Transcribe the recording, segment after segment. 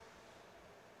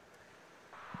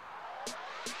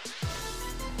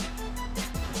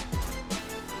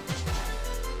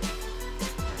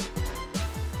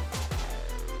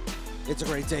It's a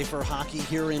great day for hockey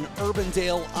here in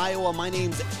Urbandale, Iowa. My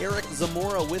name's Erick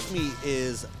Zamora. With me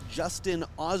is Justin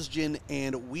Austgen,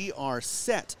 and we are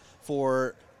set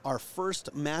for our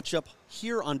first matchup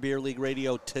here on Beer League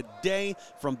Radio today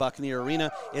from Buccaneer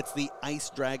Arena. It's the Ice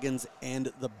Dragons and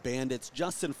the Bandits.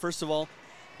 Justin, first of all,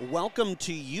 welcome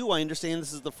to you. I understand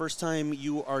this is the first time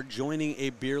you are joining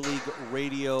a Beer League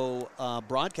Radio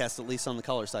broadcast, at least on the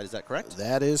color side. Is that correct?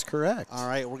 That is correct. All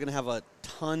right, we're going to have a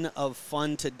ton of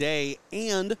fun today.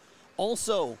 And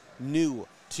also new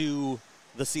to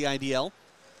the CIDL,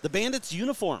 the Bandits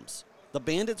uniforms. The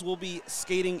Bandits will be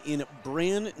skating in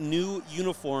brand new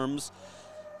uniforms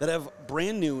that have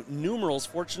brand new numerals.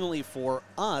 Fortunately for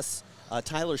us,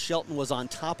 Tyler Shelton was on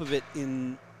top of it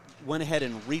went ahead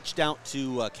and reached out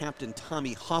to Captain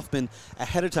Tommy Hoffman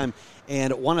ahead of time,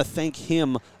 and want to thank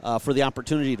him for the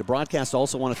opportunity to broadcast.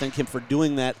 Also want to thank him for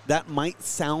doing that. That might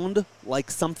sound like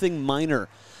something minor,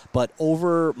 but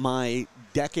over my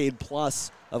decade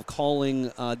plus of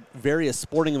calling various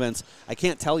sporting events, I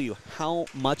can't tell you how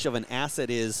much of an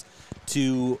asset is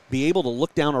to be able to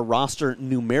look down a roster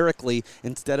numerically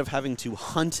instead of having to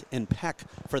hunt and peck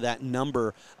for that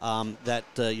number that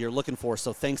you're looking for.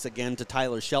 So thanks again to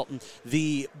Tyler Shelton.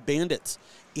 The Bandits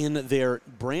in their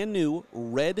brand new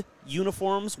red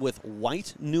uniforms with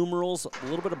white numerals, a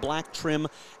little bit of black trim,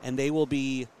 and they will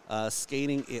be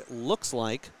skating, it looks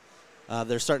like,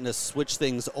 they're starting to switch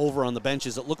things over on the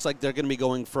benches. It looks like they're going to be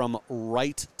going from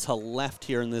right to left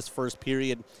here in this first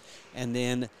period. And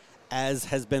then, as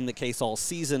has been the case all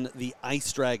season, the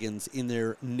Ice Dragons in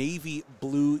their navy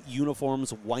blue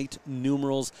uniforms, white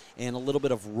numerals, and a little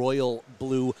bit of royal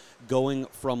blue going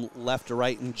from left to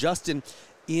right. And Justin,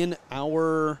 in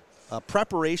our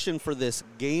preparation for this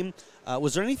game,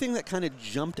 was there anything that kind of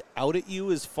jumped out at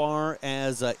you as far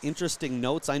as interesting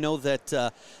notes? I know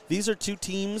that these are two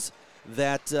teams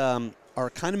that are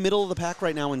kind of middle of the pack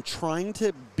right now and trying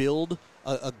to build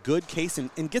a good case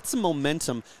and get some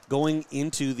momentum going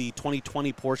into the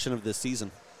 2020 portion of this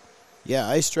season. Yeah,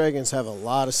 Ice Dragons have a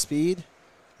lot of speed.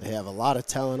 They have a lot of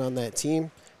talent on that team.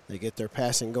 They get their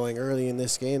passing going early in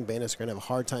this game. Bandits are going to have a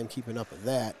hard time keeping up with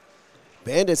that.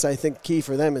 Bandits, I think key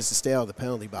for them is to stay out of the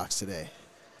penalty box today.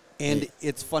 And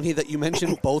it's funny that you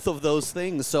mentioned both of those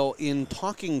things. So in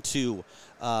talking to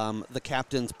the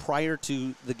captains prior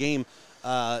to the game,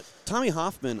 Tommy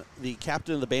Hoffman, the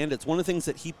captain of the Bandits, one of the things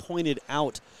that he pointed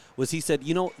out was he said,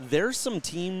 there's some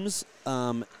teams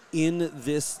in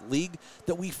this league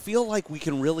that we feel like we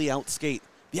can really outskate.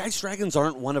 The Ice Dragons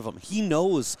aren't one of them. He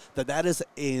knows that is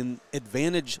an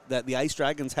advantage that the Ice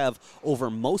Dragons have over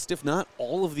most, if not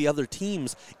all, of the other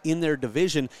teams in their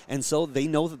division, and so they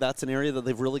know that that's an area that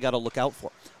they've really got to look out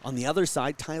for. On the other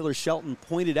side, Tyler Shelton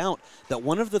pointed out that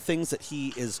one of the things that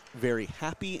he is very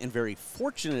happy and very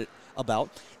fortunate about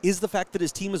is the fact that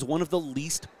his team is one of the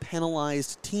least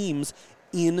penalized teams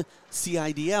in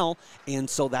CIDL, and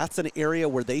so that's an area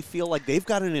where they feel like they've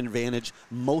got an advantage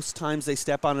most times they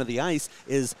step onto the ice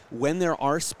is when there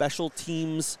are special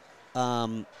teams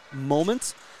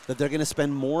moments that they're going to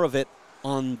spend more of it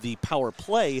on the power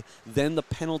play than the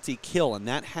penalty kill, and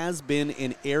that has been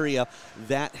an area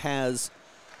that has,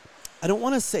 I don't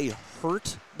want to say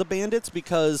hurt the Bandits,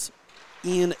 because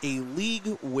in a league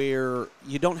where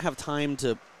you don't have time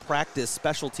to practice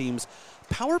special teams,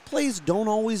 power plays don't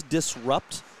always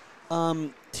disrupt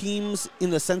teams in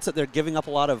the sense that they're giving up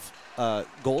a lot of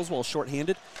goals while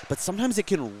shorthanded, but sometimes it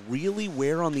can really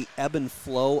wear on the ebb and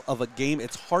flow of a game.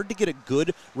 It's hard to get a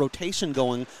good rotation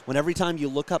going when every time you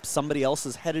look up somebody else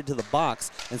is headed to the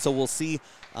box, and so we'll see,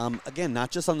 again,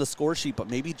 not just on the score sheet, but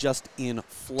maybe just in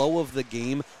flow of the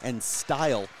game and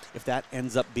style, if that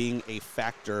ends up being a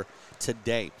factor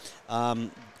today.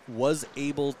 Was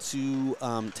able to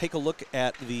take a look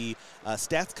at the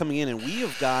stats coming in, and we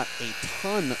have got a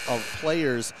ton of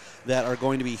players that are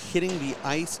going to be hitting the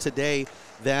ice today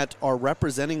that are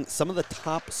representing some of the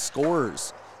top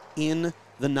scorers in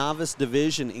the novice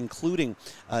division, including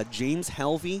James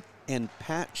Helvey and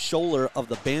Pat Scholler of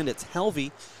the Bandits.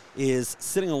 Helvey is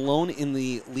sitting alone in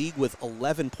the league with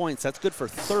 11 points. That's good for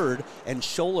third, and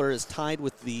Scholler is tied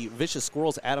with the Vicious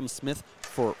Squirrels' Adam Smith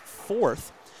for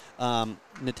fourth.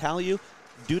 Natalia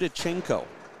Dudachenko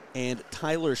and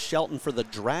Tyler Shelton for the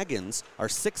Dragons are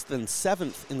 6th and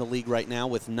 7th in the league right now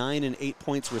with 9 and 8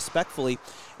 points respectfully.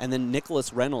 And then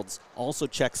Nicholas Reynolds also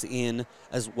checks in,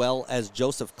 as well as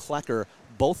Joseph Klecker,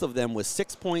 both of them with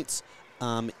 6 points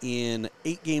in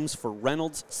 8 games for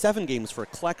Reynolds, 7 games for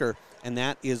Klecker, and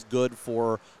that is good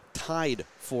for tied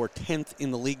for 10th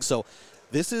in the league. So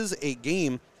this is a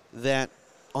game that,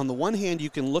 on the one hand, you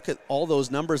can look at all those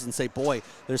numbers and say, boy,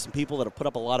 there's some people that have put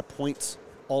up a lot of points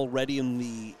already in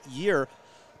the year.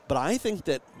 But I think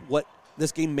that what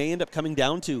this game may end up coming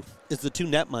down to is the two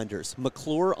netminders,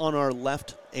 McClure on our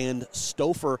left and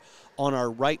Stouffer on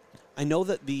our right. I know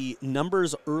that the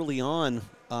numbers early on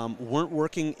weren't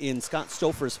working in Scott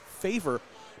Stouffer's favor,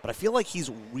 but I feel like he's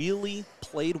really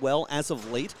played well as of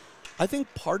late. I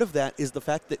think part of that is the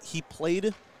fact that he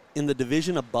played in the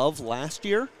division above last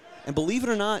year, and believe it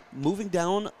or not, moving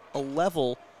down a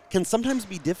level can sometimes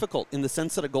be difficult in the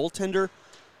sense that a goaltender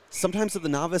sometimes at the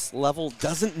novice level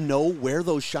doesn't know where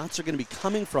those shots are going to be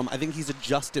coming from. I think he's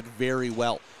adjusted very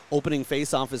well. Opening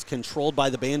faceoff is controlled by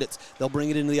the Bandits. They'll bring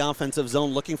it into the offensive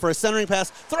zone, looking for a centering pass,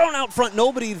 thrown out front,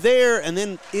 nobody there, and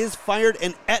then is fired,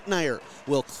 and Etnier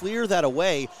will clear that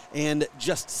away. And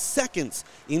just seconds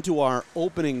into our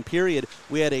opening period,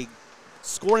 we had a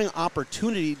scoring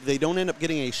opportunity. They don't end up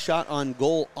getting a shot on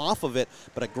goal off of it,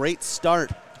 but a great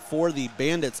start for the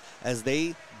Bandits as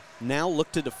they now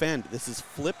look to defend. This is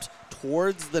flipped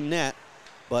towards the net,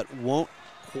 but won't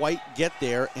quite get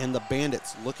there, and the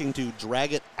Bandits looking to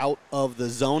drag it out of the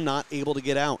zone, not able to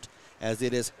get out as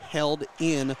it is held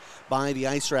in by the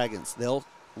Ice Dragons. They'll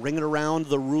ring it around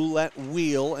the roulette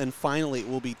wheel, and finally it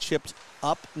will be chipped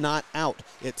up, not out.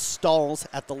 It stalls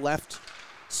at the left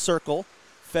circle,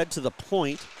 fed to the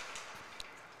point,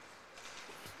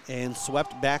 and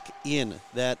swept back in.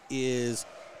 That is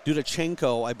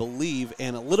Dudachenko, I believe,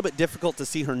 and a little bit difficult to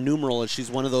see her numeral as she's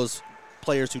one of those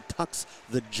players who tucks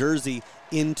the jersey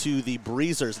into the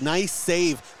breezers. Nice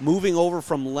save, moving over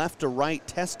from left to right,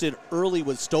 tested early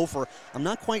with Stouffer. I'm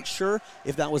not quite sure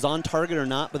if that was on target or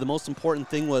not, but the most important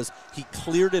thing was he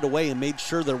cleared it away and made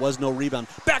sure there was no rebound.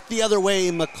 Back the other way,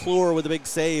 McClure with a big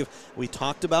save. We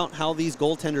talked about how these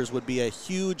goaltenders would be a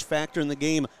huge factor in the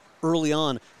game early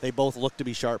on. They both look to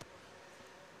be sharp.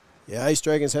 Yeah, Ice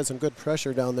Dragons had some good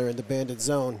pressure down there in the Bandit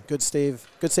zone. Good save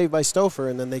by Stouffer,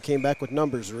 and then they came back with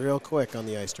numbers real quick on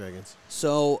the Ice Dragons.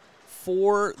 So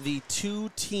for the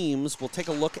two teams, we'll take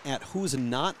a look at who's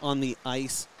not on the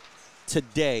ice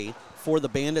today. For the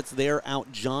Bandits, they're out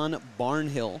John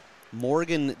Barnhill,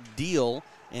 Morgan Deal,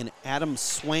 and Adam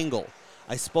Swangle.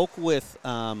 I spoke with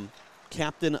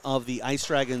captain of the Ice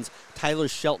Dragons, Tyler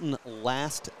Shelton,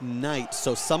 last night.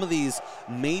 So some of these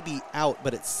may be out,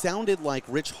 but it sounded like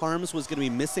Rich Harms was going to be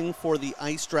missing for the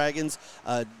Ice Dragons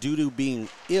due to being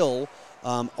ill.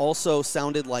 Also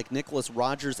sounded like Nicholas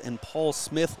Rogers and Paul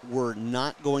Smith were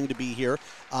not going to be here.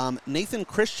 Nathan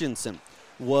Christensen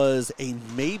was a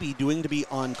maybe doing to be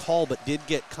on call, but did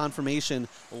get confirmation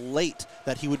late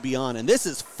that he would be on. And this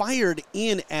is fired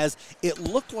in as it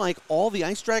looked like all the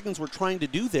Ice Dragons were trying to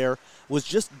do there was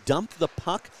just dump the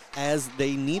puck as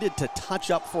they needed to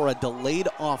touch up for a delayed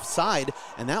offside,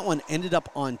 and that one ended up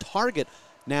on target.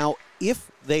 Now, if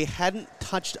they hadn't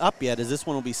touched up yet, as this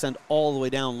one will be sent all the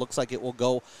way down, looks like it will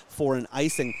go for an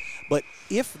icing. But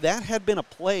if that had been a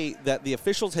play that the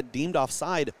officials had deemed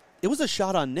offside, it was a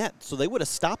shot on net, so they would have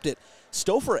stopped it.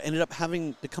 Stouffer ended up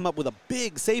having to come up with a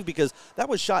big save because that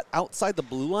was shot outside the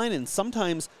blue line, and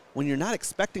sometimes when you're not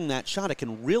expecting that shot, it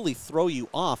can really throw you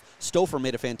off. Stouffer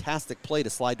made a fantastic play to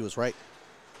slide to his right.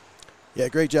 Yeah,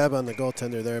 great job on the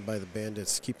goaltender there by the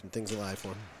Bandits, keeping things alive for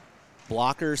him.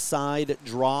 Blocker side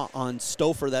draw on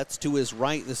Stouffer. That's to his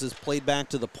right. This is played back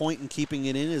to the point, and keeping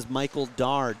it in is Michael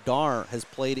Darr. Darr has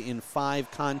played in 5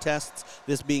 contests,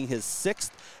 this being his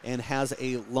 6th, and has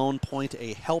a lone point,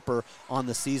 a helper on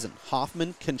the season.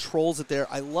 Hoffman controls it there.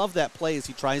 I love that play as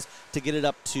he tries to get it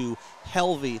up to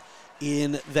Helvey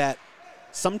in that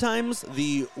sometimes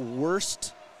the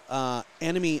worst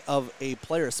enemy of a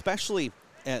player, especially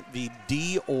at the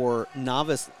D or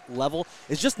novice level,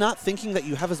 is just not thinking that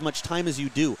you have as much time as you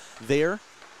do. There,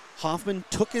 Hoffman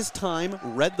took his time,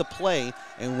 read the play,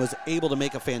 and was able to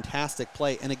make a fantastic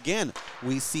play. And again,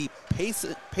 we see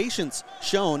patience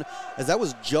shown as that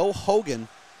was Joe Hogan.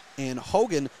 And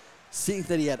Hogan, seeing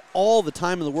that he had all the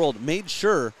time in the world, made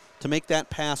sure to make that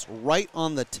pass right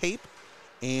on the tape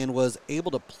and was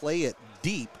able to play it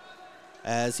deep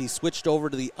as he switched over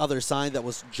to the other side. That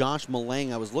was Josh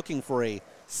Malang. I was looking for a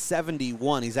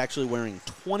 71. He's actually wearing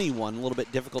 21. A little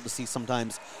bit difficult to see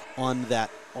sometimes on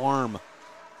that arm.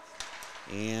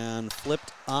 And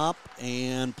flipped up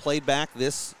and played back.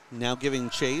 This now giving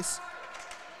chase.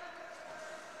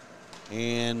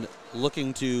 And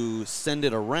looking to send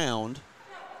it around.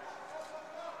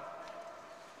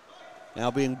 Now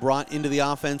being brought into the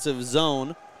offensive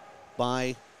zone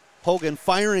by Hogan,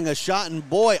 firing a shot. And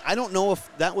boy, I don't know if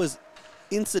that was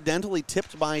incidentally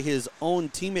tipped by his own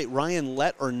teammate Ryan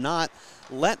Lett or not.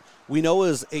 Lett, we know,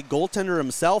 is a goaltender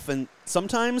himself, and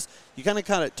sometimes you kind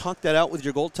of talk that out with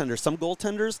your goaltender. Some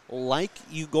goaltenders like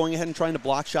you going ahead and trying to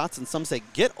block shots, and some say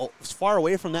get as far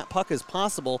away from that puck as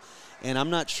possible. And I'm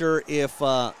not sure if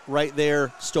right there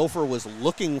Stouffer was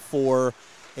looking for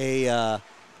a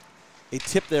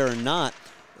tip there or not.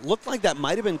 Looked like that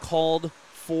might have been called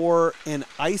for an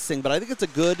icing, but I think it's a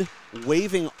good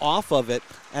waving off of it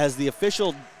as the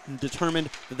official determined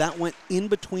that went in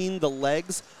between the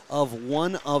legs of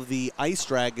one of the Ice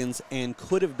Dragons and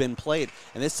could have been played.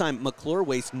 And this time McClure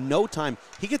wastes no time.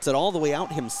 He gets it all the way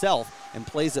out himself and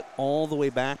plays it all the way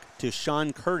back to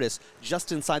Sean Curtis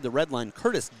just inside the red line.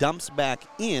 Curtis dumps back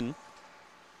in,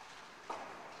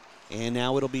 and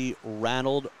now it'll be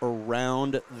rattled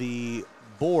around the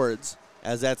boards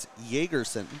as that's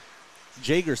Jagerson,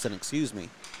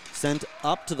 sent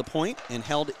up to the point and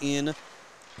held in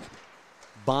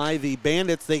by the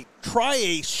Bandits. They try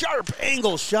a sharp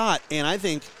angle shot, and I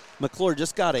think McClure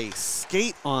just got a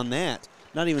skate on that.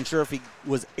 Not even sure if he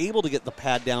was able to get the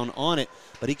pad down on it,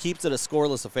 but he keeps it a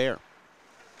scoreless affair.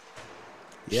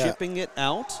 Yeah. Shipping it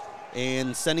out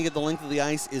and sending it the length of the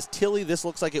ice is Tilly. This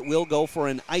looks like it will go for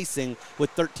an icing with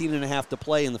 13 and a half to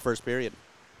play in the first period.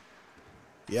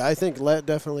 Yeah, I think Lett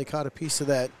definitely caught a piece of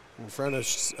that in front of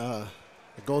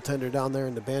the goaltender down there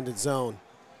in the Bandit zone.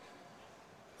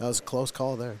 That was a close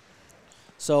call there.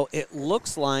 So it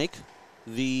looks like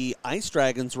the Ice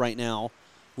Dragons right now,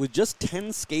 with just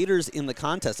 10 skaters in the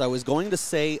contest, I was going to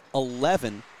say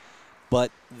 11,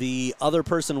 but the other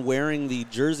person wearing the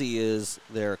jersey is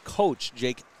their coach,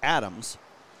 Jake Adams.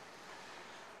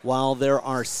 While there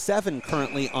are 7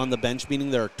 currently on the bench, meaning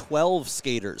there are 12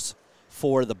 skaters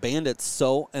for the Bandits.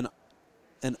 So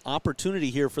an opportunity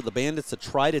here for the Bandits to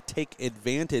try to take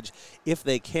advantage if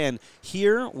they can.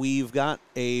 Here we've got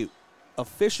a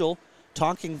official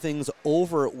talking things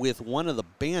over with one of the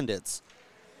Bandits.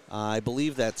 I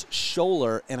believe that's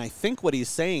Scholler, and I think what he's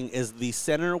saying is the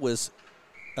center was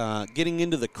getting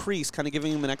into the crease, kind of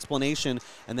giving him an explanation,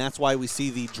 and that's why we see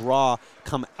the draw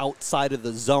come outside of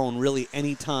the zone. Really,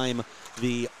 anytime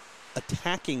the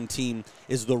attacking team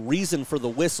is the reason for the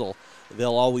whistle,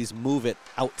 they'll always move it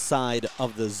outside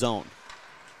of the zone.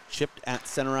 Chipped at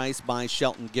center ice by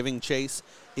Shelton. Giving chase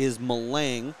is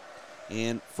Malang,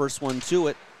 and first one to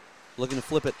it, looking to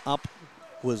flip it up,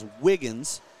 was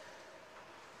Wiggins.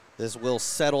 This will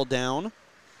settle down,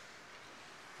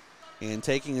 and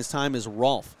taking his time is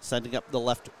Rolfe, sending up the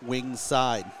left wing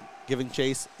side. Giving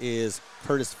chase is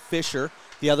Curtis Fisher.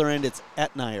 The other end, it's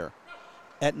Etnier.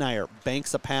 Etnier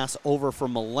banks a pass over for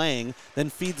Malang, then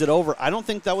feeds it over. I don't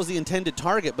think that was the intended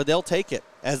target, but they'll take it.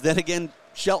 As then again,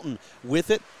 Shelton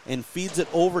with it and feeds it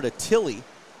over to Tilly.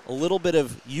 A little bit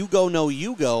of you go, no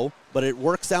you go, but it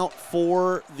works out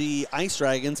for the Ice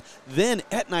Dragons. Then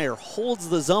Etnier holds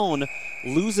the zone,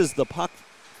 loses the puck.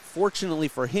 Fortunately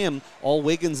for him, all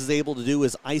Wiggins is able to do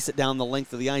is ice it down the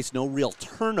length of the ice. No real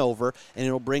turnover, and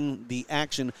it'll bring the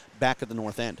action back at the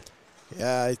north end.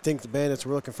 Yeah, I think the Bandits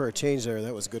were looking for a change there.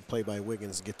 That was a good play by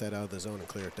Wiggins to get that out of the zone and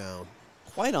clear it down.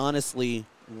 Quite honestly,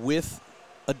 with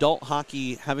adult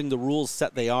hockey having the rules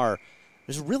set they are,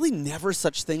 there's really never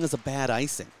such thing as a bad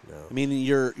icing. No. I mean,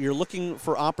 you're looking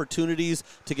for opportunities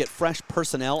to get fresh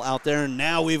personnel out there, and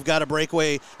now we've got a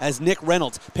breakaway as Nick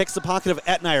Reynolds picks the pocket of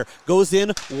Etnier, goes in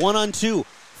 1-on-2,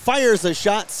 fires a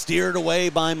shot, steered away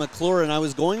by McClure, and I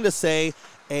was going to say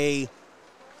a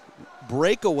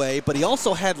breakaway, but he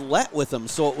also had Lett with him,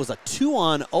 so it was a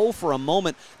 2-on-0 for a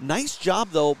moment. Nice job,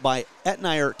 though, by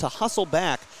Etnier to hustle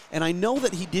back, and I know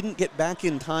that he didn't get back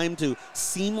in time to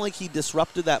seem like he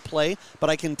disrupted that play, but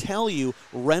I can tell you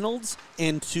Reynolds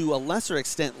and to a lesser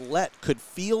extent Lett could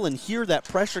feel and hear that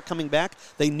pressure coming back.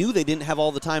 They knew they didn't have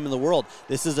all the time in the world.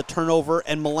 This is a turnover,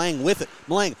 and Malang with it.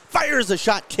 Malang fires a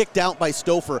shot kicked out by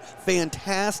Stouffer.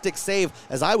 Fantastic save,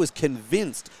 as I was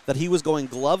convinced that he was going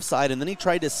glove side, and then he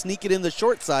tried to sneak it in the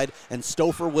short side, and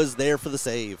Stouffer was there for the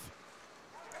save.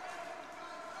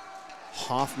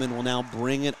 Hoffman will now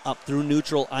bring it up through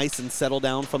neutral ice and settle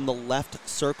down from the left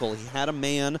circle. He had a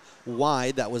man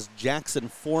wide, that was Jackson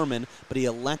Foreman, but he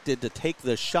elected to take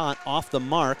the shot off the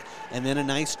mark, and then a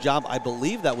nice job, I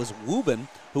believe that was Wubin,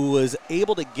 who was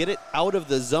able to get it out of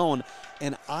the zone.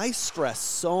 And I stress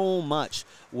so much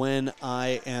when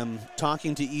I am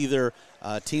talking to either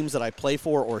teams that I play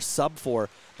for or sub for,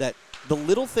 that the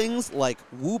little things like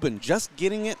Wubin just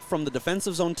getting it from the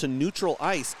defensive zone to neutral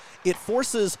ice, it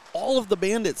forces all of the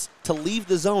Bandits to leave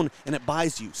the zone, and it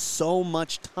buys you so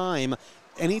much time.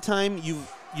 Anytime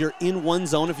you've you're in one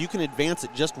zone, if you can advance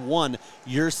it just one,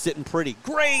 you're sitting pretty.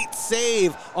 Great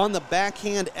save on the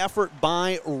backhand effort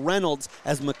by Reynolds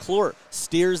as McClure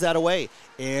steers that away.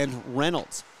 And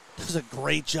Reynolds does a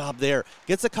great job there.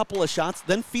 Gets a couple of shots,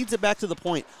 then feeds it back to the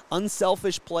point.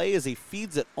 Unselfish play as he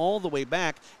feeds it all the way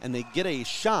back, and they get a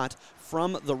shot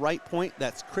from the right point.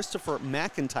 That's Christopher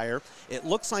McIntyre. It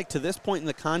looks like to this point in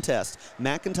the contest,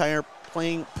 McIntyre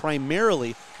playing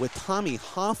primarily with Tommy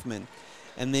Hoffman.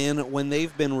 And then when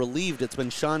they've been relieved, it's been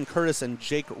Sean Curtis and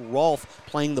Jake Rolfe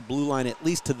playing the blue line, at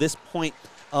least to this point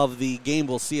of the game.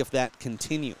 We'll see if that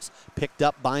continues. Picked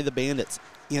up by the Bandits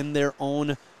in their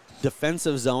own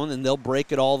defensive zone, and they'll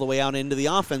break it all the way out into the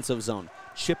offensive zone.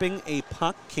 Chipping a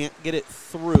puck, can't get it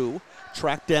through.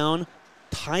 Track down,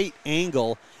 tight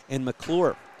angle, and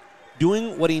McClure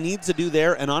doing what he needs to do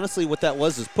there. And honestly, what that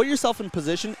was is put yourself in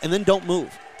position and then don't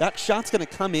move. That shot's going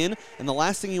to come in, and the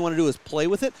last thing you want to do is play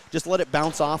with it. Just let it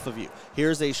bounce off of you.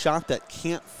 Here's a shot that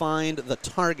can't find the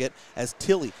target as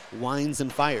Tilly winds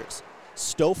and fires.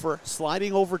 Stouffer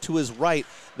sliding over to his right.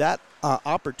 That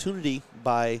opportunity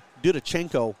by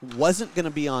Dudachenko wasn't going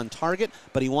to be on target,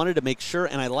 but he wanted to make sure,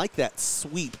 and I like that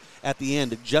sweep at the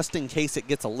end just in case it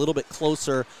gets a little bit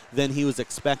closer than he was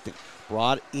expecting.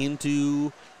 Brought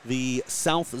into the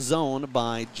south zone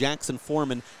by Jackson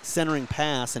Foreman, centering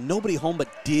pass, and nobody home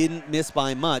but didn't miss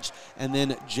by much. And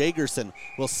then Jagerson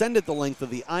will send it the length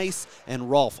of the ice, and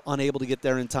Rolfe unable to get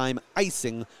there in time,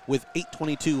 icing with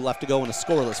 8:22 left to go in a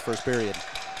scoreless first period.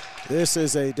 This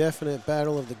is a definite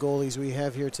battle of the goalies we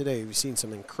have here today. We've seen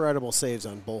some incredible saves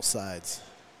on both sides.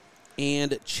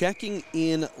 And checking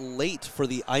in late for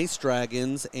the Ice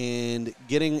Dragons and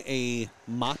getting a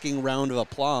mocking round of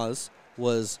applause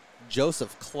was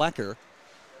Joseph Klecker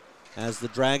as the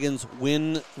Dragons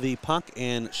win the puck,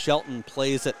 and Shelton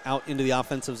plays it out into the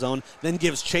offensive zone, then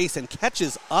gives chase and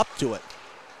catches up to it.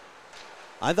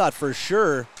 I thought for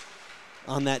sure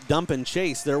on that dump and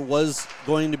chase there was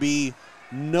going to be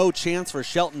no chance for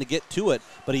Shelton to get to it,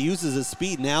 but he uses his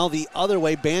speed. Now the other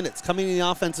way, Bandits coming in the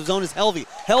offensive zone is Helvey.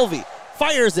 Helvey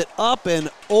fires it up and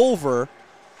over.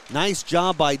 Nice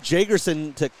job by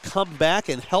Jagerson to come back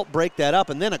and help break that up.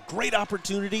 And then a great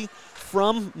opportunity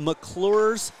from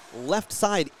McClure's left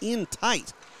side in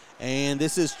tight. And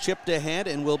this is chipped ahead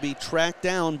and will be tracked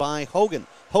down by Hogan.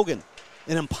 Hogan,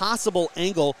 an impossible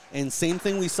angle, and same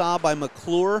thing we saw by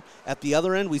McClure at the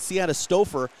other end. We see out of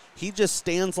Stouffer. He just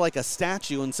stands like a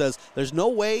statue and says, there's no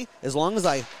way, as long as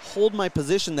I hold my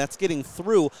position that's getting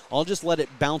through, I'll just let it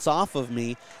bounce off of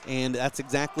me. And that's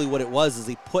exactly what it was, is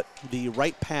he put the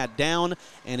right pad down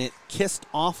and it kissed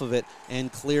off of it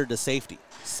and cleared to safety.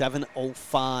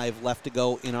 7:05 left to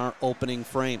go in our opening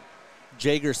frame.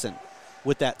 Jagerson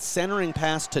with that centering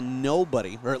pass to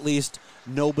nobody, or at least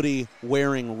nobody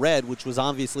wearing red, which was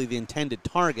obviously the intended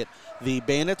target. The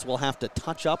Bandits will have to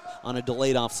touch up on a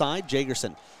delayed offside.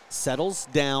 Jagerson settles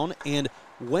down, and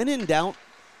when in doubt,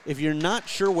 if you're not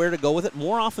sure where to go with it,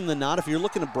 more often than not, if you're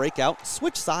looking to break out,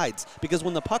 switch sides. Because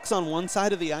when the puck's on one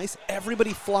side of the ice,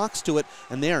 everybody flocks to it.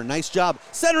 And there, nice job.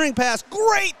 Centering pass,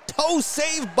 great toe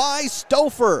save by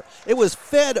Stouffer. It was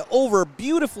fed over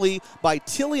beautifully by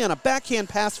Tilly on a backhand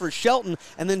pass for Shelton.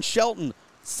 And then Shelton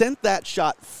sent that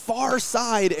shot far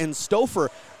side, and Stouffer,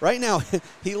 right now,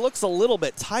 he looks a little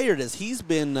bit tired as he's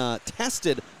been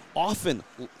tested often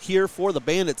here for the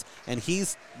Bandits, and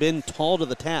he's been tall to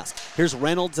the task. Here's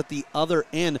Reynolds at the other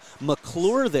end.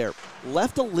 McClure there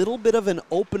left a little bit of an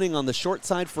opening on the short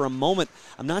side for a moment.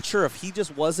 I'm not sure if he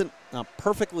just wasn't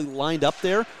perfectly lined up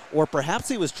there, or perhaps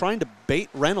he was trying to bait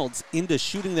Reynolds into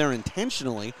shooting there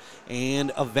intentionally,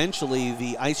 and eventually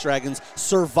the Ice Dragons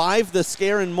survive the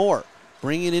scare and more.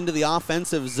 Bring it into the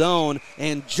offensive zone,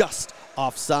 and just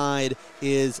offside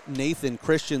is Nathan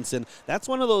Christensen. That's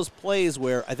one of those plays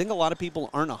where I think a lot of people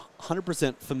aren't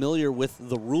 100% familiar with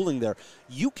the ruling there.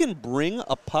 You can bring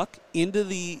a puck into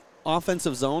the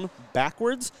offensive zone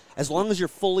backwards as long as you're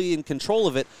fully in control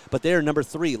of it, but there, number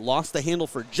 3 lost the handle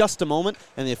for just a moment,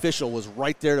 and the official was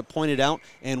right there to point it out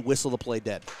and whistle the play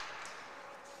dead.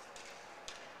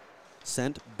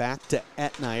 Sent back to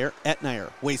Etnier.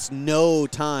 Etnier wastes no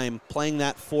time playing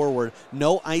that forward.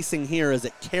 No icing here as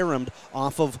it caromed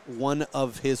off of one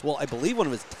of his, well, I believe one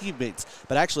of his teammates,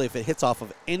 but actually if it hits off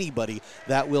of anybody,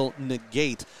 that will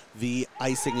negate the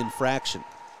icing infraction.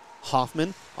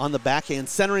 Hoffman on the backhand,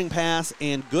 centering pass,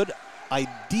 and good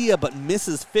idea, but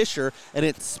misses Fisher, and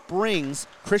it springs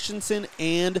Christensen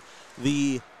and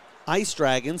the Ice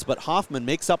Dragons, but Hoffman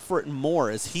makes up for it more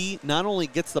as he not only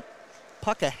gets the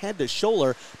puck ahead to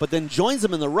Scholler, but then joins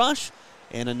him in the rush,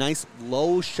 and a nice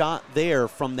low shot there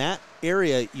from that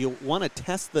area. You want to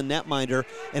test the netminder,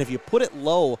 and if you put it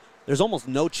low, there's almost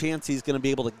no chance he's going to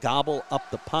be able to gobble up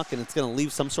the puck, and it's going to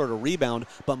leave some sort of rebound.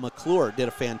 But McClure did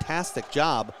a fantastic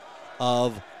job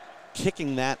of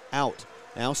kicking that out.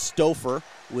 Now Stouffer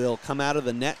will come out of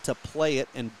the net to play it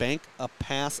and bank a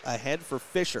pass ahead for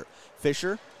Fisher.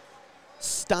 Fisher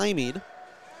stymied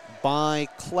by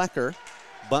Klecker,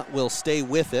 but will stay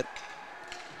with it.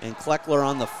 And Kleckler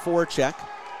on the forecheck.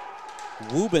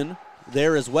 Wubin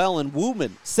there as well, and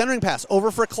Wubin centering pass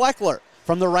over for Kleckler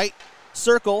from the right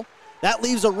circle. That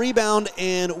leaves a rebound,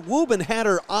 and Wubin had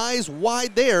her eyes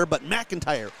wide there, but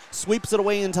McIntyre sweeps it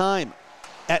away in time.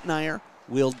 Etnier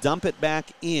will dump it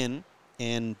back in,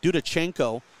 and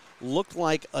Dudachenko looked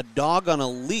like a dog on a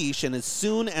leash, and as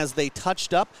soon as they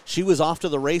touched up, she was off to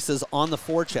the races on the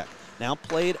forecheck. Now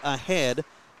played ahead,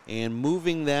 and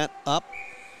moving that up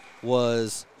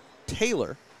was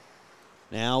Taylor.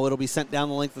 Now it'll be sent down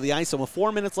the length of the ice. So with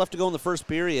 4 minutes left to go in the first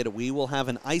period, we will have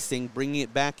an icing, bringing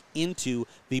it back into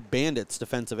the Bandits'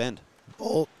 defensive end.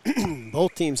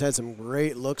 Both teams had some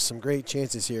great looks, some great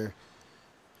chances here.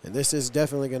 And this is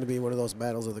definitely going to be one of those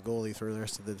battles of the goalie for the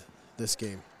rest of this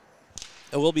game.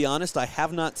 I will be honest, I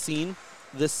have not seen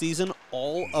this season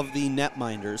all of the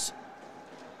netminders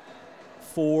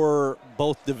for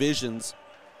both divisions.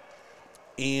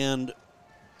 And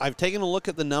I've taken a look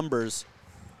at the numbers.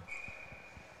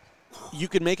 You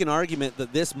could make an argument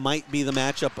that this might be the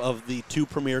matchup of the two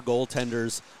premier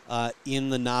goaltenders in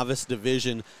the novice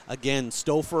division. Again,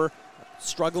 Stouffer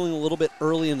struggling a little bit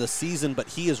early in the season, but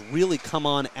he has really come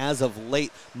on as of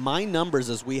late. My numbers,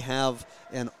 as we have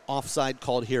an offside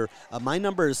called here, my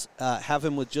numbers have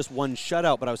him with just one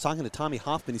shutout, but I was talking to Tommy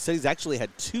Hoffman. He said he's actually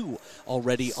had two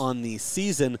already on the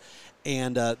season,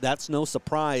 and that's no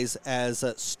surprise, as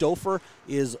Stouffer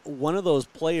is one of those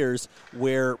players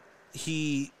where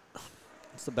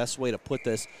what's the best way to put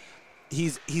this?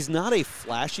 He's not a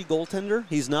flashy goaltender.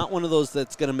 He's not one of those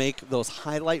that's going to make those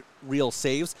highlight reel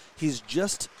saves. He's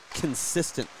just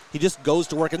consistent. He just goes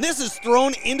to work. And this is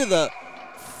thrown into the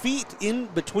feet in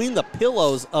between the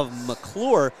pillows of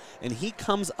McClure, and he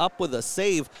comes up with a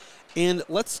save. And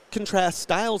let's contrast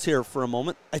styles here for a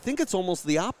moment. I think it's almost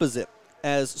the opposite,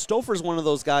 as Stouffer's one of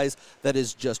those guys that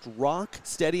is just rock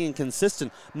steady and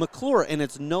consistent. McClure, and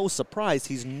it's no surprise,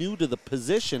 he's new to the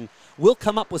position, will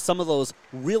come up with some of those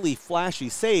really flashy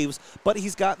saves, but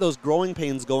he's got those growing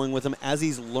pains going with him as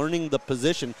he's learning the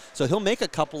position. So he'll make a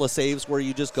couple of saves where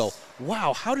you just go,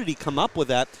 wow, how did he come up with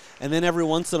that? And then every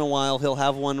once in a while he'll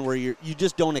have one where you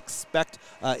just don't expect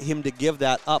him to give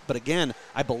that up. But again,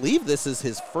 I believe this is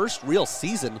his first real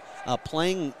season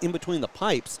playing in between the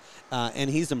pipes, and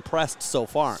he's impressed so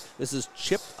far. This is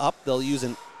chipped up. They'll use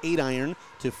an 8-iron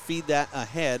to feed that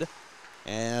ahead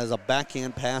as a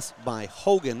backhand pass by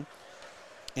Hogan.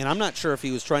 And I'm not sure if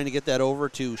he was trying to get that over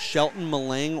to Shelton,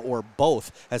 Malang, or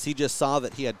both, as he just saw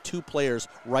that he had two players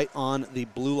right on the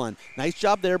blue line. Nice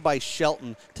job there by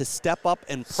Shelton to step up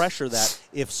and pressure that.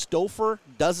 If Stouffer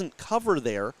doesn't cover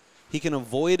there, he can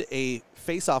avoid a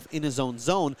face-off in his own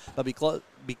zone, but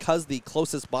because the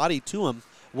closest body to him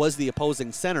was the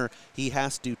opposing center, he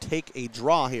has to take a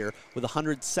draw here with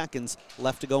 100 seconds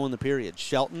left to go in the period.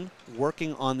 Shelton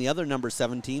working on the other number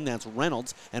 17, that's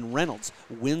Reynolds, and Reynolds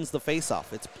wins the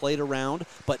faceoff. It's played around,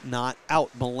 but not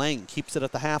out. Malang keeps it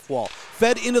at the half wall.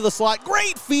 Fed into the slot.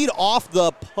 Great feed off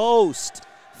the post.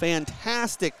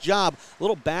 Fantastic job.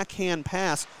 Little backhand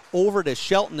pass over to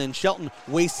Shelton, and Shelton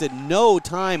wasted no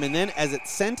time. And then as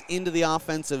it's sent into the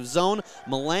offensive zone,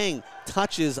 Malang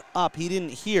touches up. He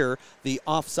didn't hear the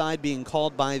offside being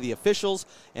called by the officials.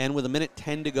 And with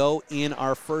 1:10 to go in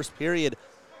our first period,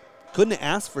 couldn't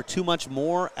ask for too much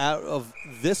more out of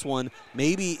this one.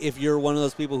 Maybe if you're one of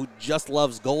those people who just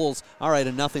loves goals, all right,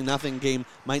 a 0-0 game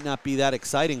might not be that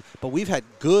exciting, but we've had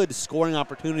good scoring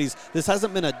opportunities. This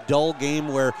hasn't been a dull game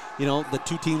where, the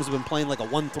two teams have been playing like a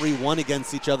 1-3-1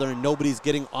 against each other and nobody's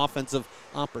getting offensive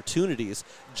opportunities.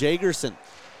 Jagerson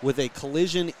with a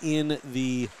collision in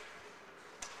the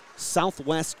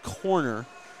southwest corner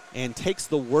and takes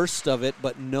the worst of it,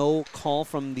 but no call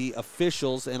from the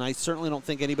officials, and I certainly don't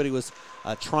think anybody was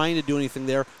trying to do anything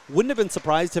there. Wouldn't have been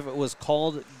surprised if it was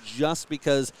called, just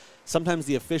because sometimes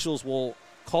the officials will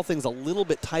call things a little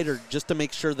bit tighter just to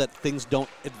make sure that things don't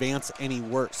advance any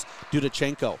worse.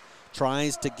 Dudachenko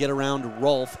tries to get around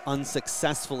Rolf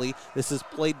unsuccessfully. This is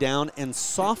played down and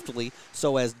softly,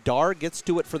 so as Dar gets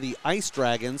to it for the Ice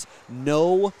Dragons,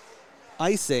 no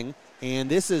icing.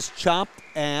 And this is chopped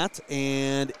at,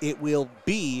 and it will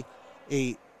be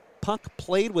a puck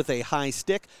played with a high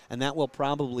stick, and that will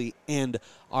probably end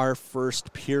our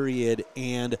first period.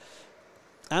 And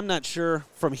I'm not sure.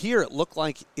 From here, it looked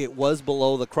like it was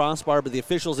below the crossbar, but the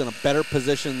official's in a better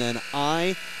position than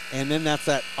I. And then that's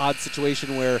that odd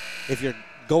situation where if you're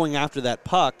going after that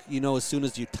puck, you know as soon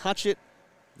as you touch it,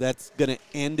 that's going to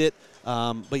end it.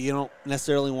 But you don't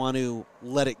necessarily want to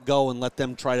let it go and let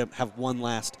them try to have one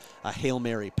last Hail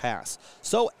Mary pass.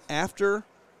 So after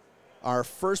our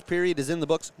first period is in the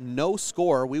books, no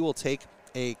score, we will take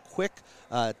a quick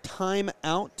time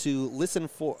out to listen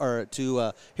for, or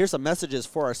to hear some messages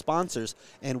for our sponsors,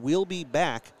 and we'll be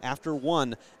back after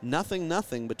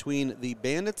 1-0 between the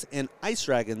Bandits and Ice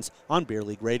Dragons on Beer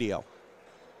League Radio.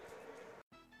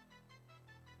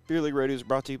 Beer League Radio is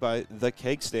brought to you by The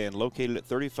Keg Stand, located at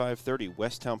 3530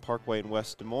 Westtown Parkway in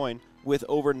West Des Moines. With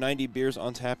over 90 beers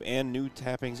on tap and new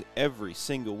tappings every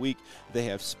single week, they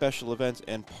have special events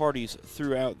and parties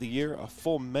throughout the year, a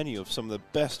full menu of some of the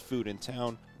best food in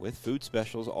town with food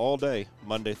specials all day,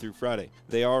 Monday through Friday.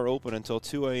 They are open until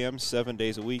 2 a.m. 7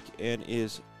 days a week and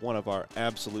is one of our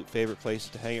absolute favorite places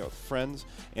to hang out with friends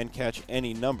and catch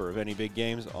any number of any big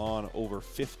games on over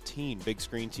 15 big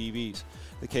screen TVs.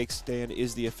 The Cake Stand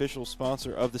is the official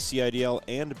sponsor of the CIDL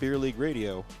and Beer League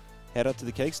Radio. Head up to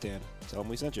the Cake Stand. Tell them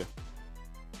we sent you.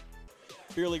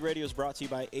 Beer League Radio is brought to you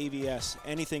by AVS,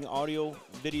 Anything Audio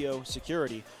Video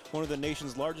Security, one of the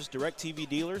nation's largest DirecTV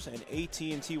dealers and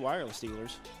AT&T wireless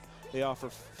dealers. They offer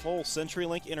full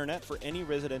CenturyLink internet for any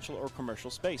residential or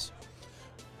commercial space.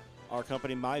 Our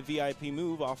company, My VIP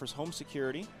Move, offers home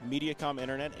security, MediaCom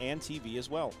internet, and TV as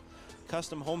well.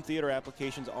 Custom home theater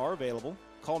applications are available.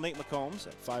 Call Nate McCombs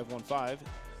at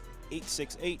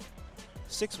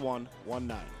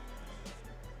 515-868-6119.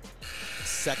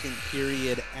 Second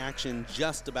period action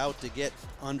just about to get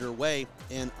underway,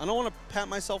 and I don't want to pat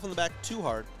myself on the back too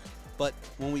hard, but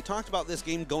when we talked about this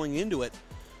game going into it,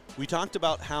 we talked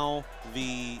about how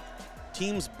the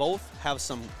teams both have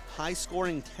some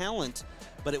high-scoring talent,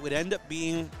 but it would end up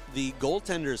being the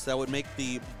goaltenders that would make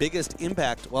the biggest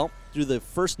impact. Well, through the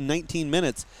first 19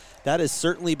 minutes, that has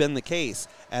certainly been the case,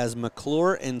 as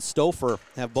McClure and Stouffer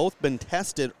have both been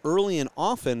tested early and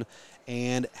often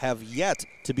and have yet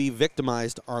to be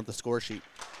victimized on the score sheet.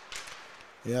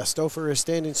 Yeah, Stouffer is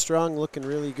standing strong, looking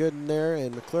really good in there,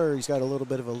 and McClure, he's got a little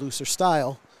bit of a looser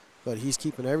style, but he's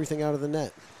keeping everything out of the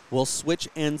net. We'll switch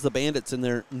ends, the Bandits in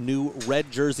their new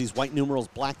red jerseys, white numerals,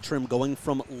 black trim, going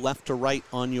from left to right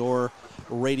on your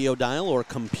radio dial or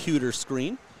computer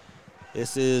screen.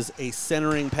 This is a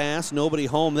centering pass, nobody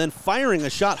home, then firing a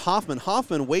shot,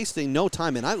 Hoffman wasting no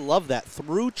time, and I love that.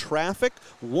 Through traffic,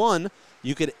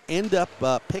 you could end up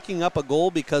picking up a goal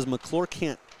because McClure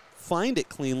can't find it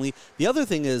cleanly. The other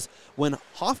thing is when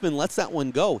Hoffman lets that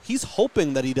one go, he's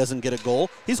hoping that he doesn't get a goal.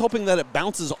 He's hoping that it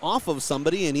bounces off of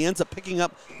somebody and he ends up picking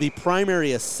up the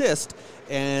primary assist,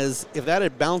 as if that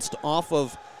had bounced off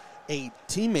of a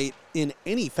teammate in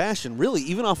any fashion, really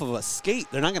even off of a skate,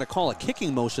 they're not going to call a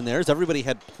kicking motion there, as everybody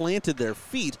had planted their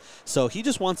feet. So he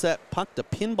just wants that puck to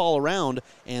pinball around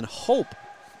and hope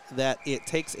that it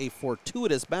takes a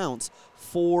fortuitous bounce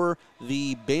for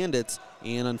the Bandits,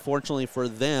 and unfortunately for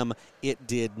them, it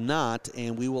did not,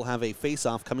 and we will have a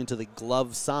face-off coming to the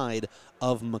glove side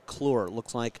of McClure.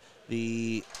 Looks like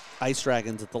the Ice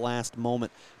Dragons at the last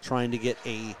moment trying to get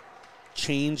a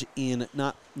change in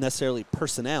not necessarily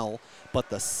personnel, but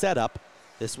the setup.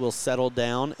 This will settle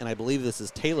down, and I believe this is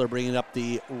Taylor bringing up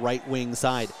the right wing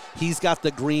side. He's got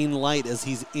the green light as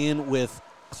he's in with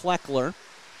Kleckler.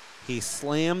 He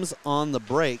slams on the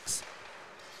brakes,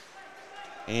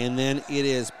 and then it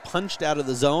is punched out of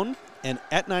the zone, and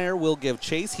Etnier will give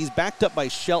chase. He's backed up by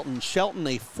Shelton. Shelton,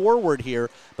 a forward here,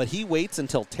 but he waits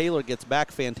until Taylor gets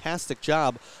back. Fantastic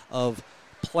job of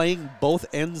playing both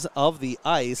ends of the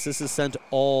ice. This is sent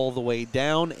all the way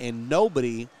down, and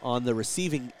nobody on the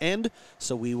receiving end,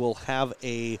 so we will have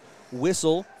a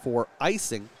whistle for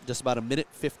icing. Just about a minute,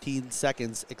 15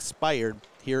 seconds expired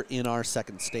here in our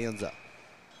second stanza.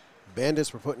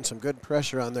 Bandits were putting some good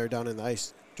pressure on there down in the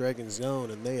Ice Dragon zone,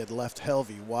 and they had left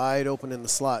Helvey wide open in the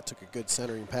slot, took a good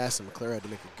centering pass, and McClure had to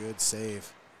make a good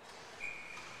save.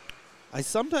 I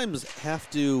sometimes have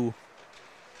to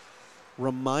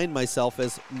remind myself,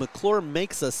 as McClure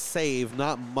makes a save,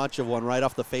 not much of one, right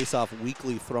off the faceoff,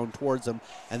 weakly thrown towards him,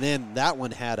 and then that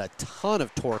one had a ton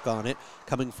of torque on it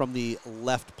coming from the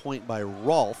left point by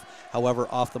Rolfe, however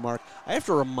off the mark. I have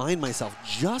to remind myself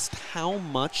just how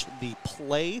much the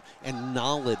play and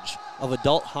knowledge of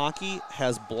adult hockey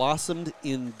has blossomed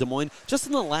in Des Moines just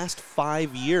in the last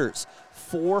 5 years.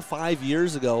 4 or 5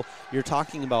 years ago, you're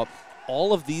talking about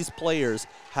all of these players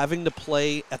having to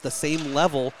play at the same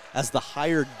level as the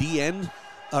higher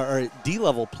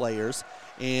D-level players.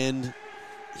 And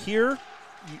here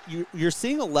you're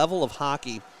seeing a level of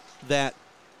hockey that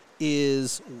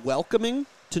is welcoming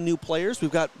to new players.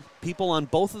 We've got people on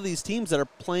both of these teams that are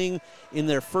playing in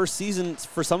their first season.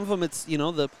 For some of them, it's, the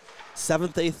 7th,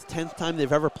 8th, 10th time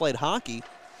they've ever played hockey.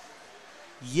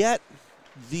 Yet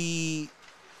the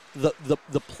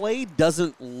play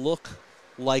doesn't look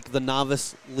like the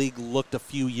novice league looked a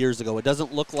few years ago. It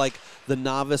doesn't look like the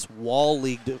novice wall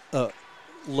league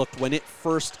looked when it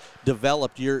first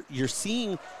developed. You're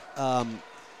seeing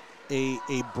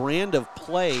a brand of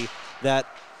play that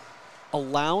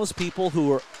allows people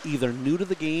who are either new to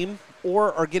the game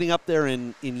or are getting up there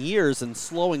in years and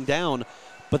slowing down,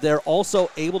 but they're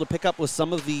also able to pick up with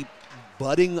some of the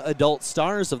budding adult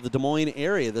stars of the Des Moines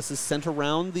area. This is sent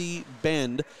around the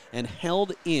bend and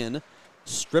held in,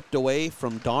 stripped away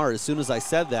from Dar as soon as I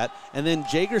said that. And then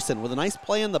Jagerson with a nice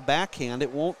play in the backhand.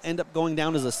 It won't end up going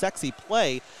down as a sexy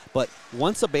play, but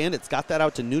once a Bandits got that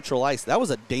out to neutral ice, that was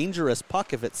a dangerous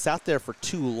puck if it sat there for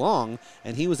too long,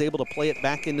 and he was able to play it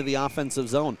back into the offensive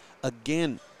zone.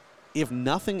 Again, if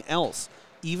nothing else,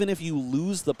 even if you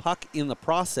lose the puck in the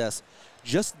process,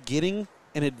 just getting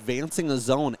and advancing a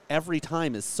zone every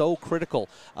time is so critical.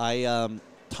 I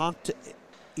talked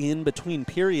in between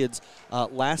periods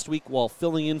last week while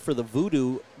filling in for the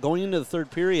Voodoo, going into the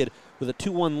third period with a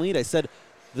 2-1 lead. I said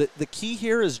the key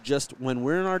here is just when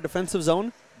we're in our defensive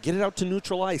zone, get it out to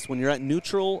neutral ice. When you're at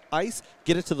neutral ice,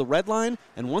 get it to the red line,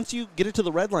 and once you get it to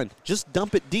the red line, just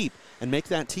dump it deep and make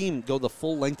that team go the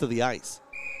full length of the ice.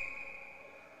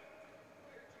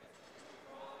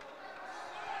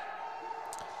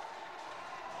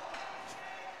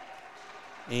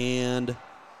 And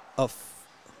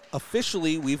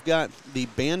officially, we've got the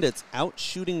Bandits out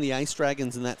shooting the Ice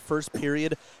Dragons in that first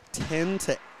period,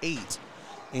 10-8.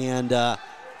 And I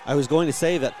was going to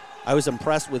say that I was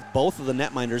impressed with both of the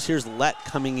netminders. Here's Lett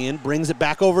coming in, brings it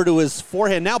back over to his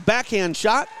forehand. Now backhand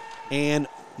shot, and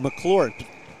McClure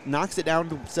knocks it down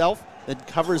to himself, then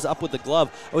covers up with the glove.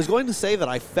 I was going to say that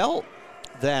I felt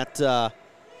that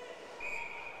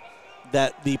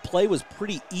that the play was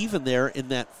pretty even there in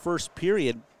that first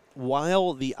period,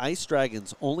 while the Ice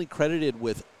Dragons only credited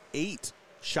with 8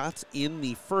 shots in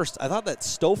the first. I thought that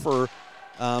Stouffer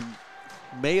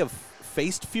may have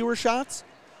faced fewer shots,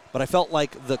 but I felt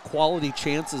like the quality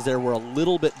chances there were a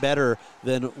little bit better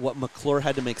than what McClure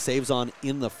had to make saves on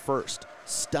in the first.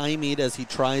 Stymied as he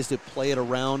tries to play it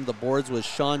around the boards with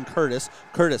Sean Curtis.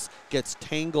 Curtis gets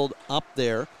tangled up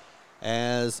there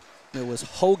as it was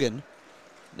Hogan.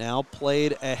 Now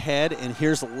played ahead, and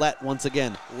here's Lett once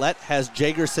again. Lett has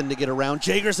Jagerson to get around.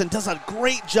 Jagerson does a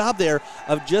great job there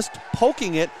of just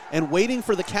poking it and waiting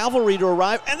for the cavalry to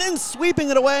arrive and then sweeping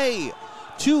it away.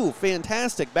 2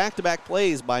 fantastic back-to-back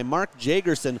plays by Mark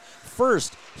Jagerson.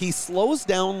 First, he slows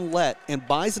down Lett and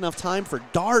buys enough time for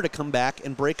Dar to come back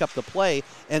and break up the play,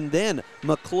 and then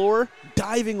McClure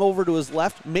diving over to his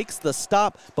left makes the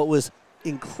stop, but was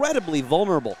incredibly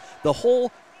vulnerable. The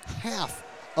whole half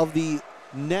of the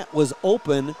net was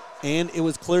open, and it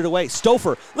was cleared away.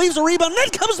 Stouffer leaves a rebound, then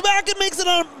comes back and makes an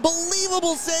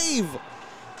unbelievable save.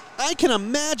 I can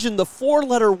imagine the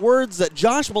 4-letter words that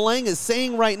Josh Malang is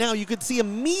saying right now. You could see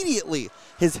immediately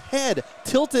his head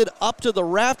tilted up to the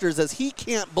rafters as he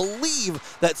can't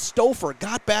believe that Stouffer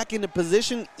got back into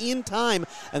position in time.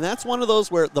 And that's one of those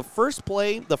where the first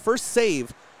play, the first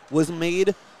save, was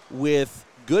made with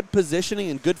good positioning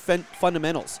and good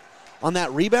fundamentals. On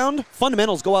that rebound,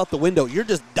 fundamentals go out the window. You're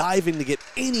just diving to get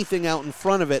anything out in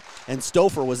front of it, and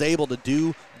Stouffer was able to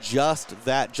do just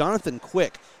that. Jonathan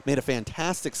Quick made a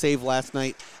fantastic save last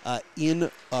night in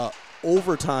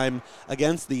overtime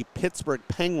against the Pittsburgh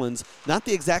Penguins. Not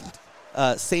the exact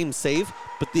same save,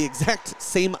 but the exact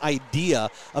same idea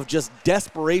of just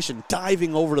desperation,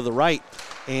 diving over to the right.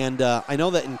 And I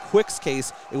know that in Quick's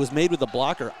case, it was made with a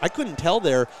blocker. I couldn't tell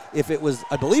there if it was,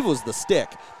 I believe it was the stick,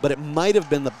 but it might have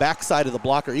been the backside of the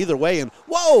blocker. Either way, and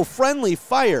whoa, friendly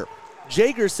fire.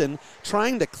 Jagerson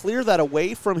trying to clear that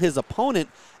away from his opponent,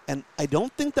 and I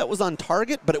don't think that was on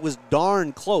target, but it was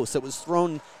darn close. It was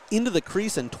thrown into the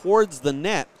crease and towards the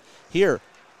net. Here,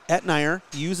 Etnier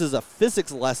uses a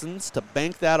physics lessons to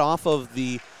bank that off of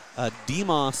the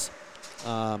Demos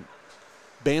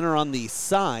banner on the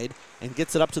side and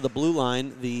gets it up to the blue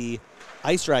line. The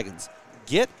Ice Dragons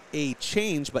get a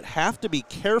change, but have to be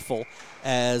careful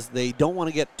as they don't want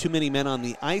to get too many men on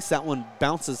the ice. That one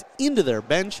bounces into their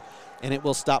bench, and it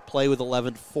will stop play with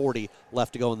 11:40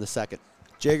 left to go in the second.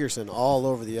 Jagerson all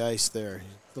over the ice there. He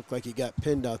looked like he got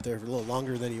pinned out there for a little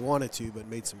longer than he wanted to, but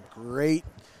made some great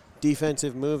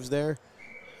defensive moves there.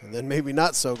 And then maybe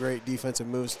not so great defensive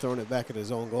moves, throwing it back at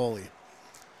his own goalie.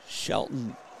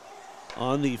 Shelton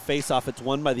on the face-off. It's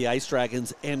won by the Ice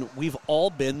Dragons, and we've all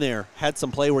been there, had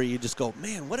some play where you just go,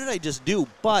 man, what did I just do?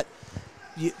 But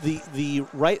the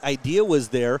right idea was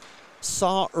there.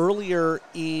 Saw earlier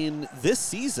in this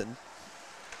season,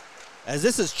 as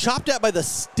this is chopped at by the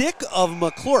stick of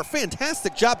McClure.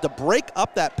 Fantastic job to break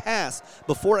up that pass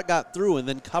before it got through and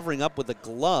then covering up with a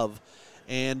glove.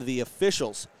 And the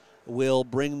officials will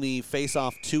bring the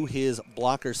face-off to his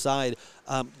blocker side.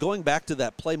 Going back to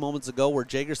that play moments ago where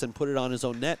Jagerson put it on his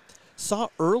own net, saw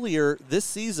earlier this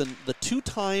season the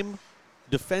two-time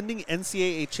defending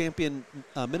NCAA champion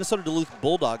Minnesota Duluth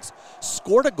Bulldogs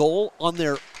scored a goal on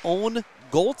their own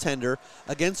goaltender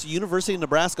against University of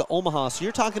Nebraska Omaha. So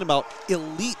you're talking about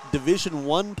elite Division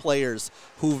I players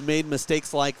who've made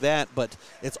mistakes like that, but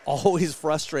it's always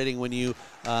frustrating when you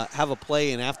have a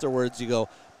play and afterwards you go,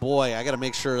 boy, I got to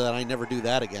make sure that I never do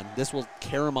that again. This will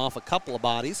carry him off a couple of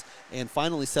bodies and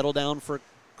finally settle down for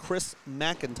Chris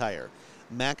McIntyre.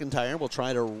 McIntyre will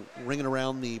try to ring it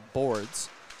around the boards.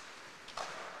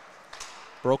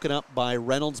 Broken up by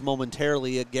Reynolds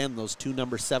momentarily. Again, those two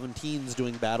number 17s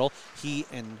doing battle. He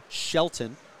and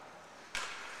Shelton.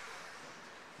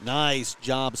 Nice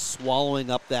job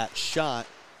swallowing up that shot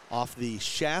off the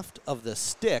shaft of the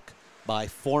stick by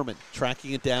Foreman.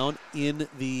 Tracking it down in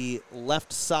the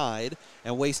left side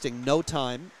and wasting no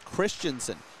time.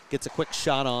 Christensen gets a quick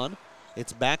shot on.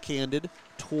 It's backhanded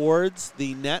towards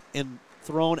the net and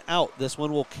thrown out. This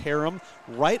one will carry him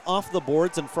right off the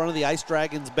boards in front of the Ice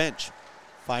Dragons bench.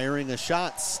 Firing a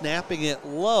shot, snapping it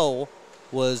low,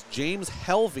 was James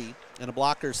Helvey, and a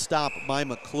blocker stop by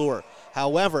McClure.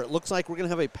 However, it looks like we're going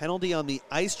to have a penalty on the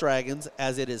Ice Dragons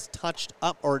as it is touched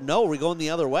up. Or no, we're going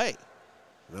the other way.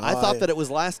 No, I thought that it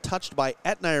was last touched by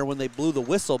Etnier when they blew the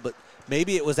whistle, but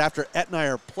maybe it was after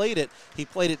Etnier played it. He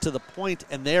played it to the point,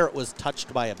 and there it was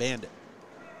touched by a Bandit.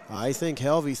 I think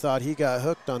Helvey thought he got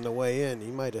hooked on the way in.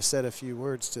 He might have said a few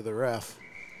words to the ref.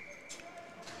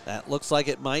 That looks like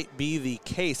it might be the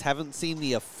case. Haven't seen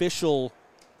the official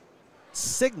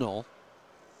signal,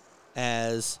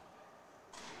 as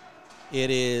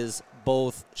it is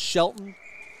both Shelton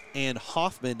and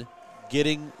Hoffman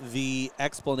getting the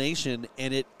explanation,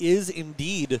 and it is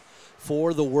indeed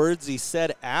for the words he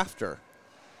said after.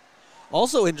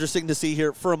 Also interesting to see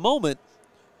here, for a moment,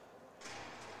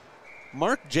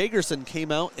 Mark Jagerson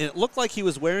came out, and it looked like he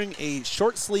was wearing a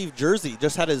short sleeve jersey,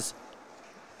 just had his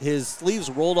sleeves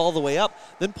rolled all the way up,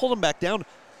 then pulled them back down.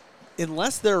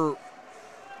 Unless they're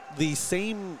the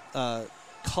same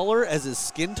color as his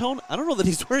skin tone, I don't know that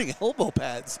he's wearing elbow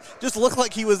pads. Just looked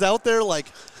like he was out there like,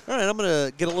 all right, I'm going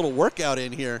to get a little workout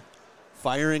in here.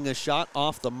 Firing a shot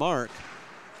off the mark.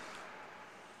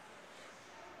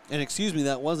 And excuse me,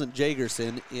 that wasn't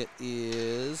Jagerson. It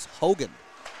is Hogan.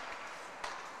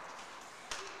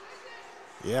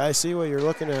 Yeah, I see what you're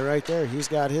looking at right there. He's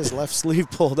got his left sleeve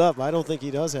pulled up. I don't think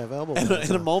he does have elbow pads.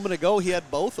 And a moment ago, he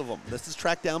had both of them. This is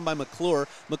tracked down by McClure.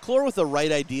 McClure with the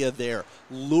right idea there,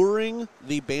 luring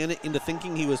the Bandit into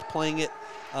thinking he was playing it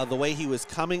the way he was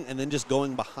coming and then just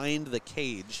going behind the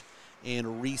cage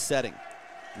and resetting.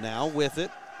 Now with it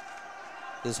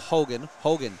is Hogan.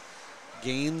 Hogan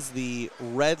gains the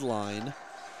red line.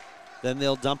 Then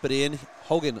they'll dump it in.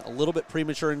 Hogan a little bit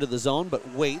premature into the zone, but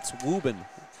waits. Wubin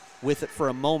with it for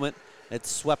a moment. It's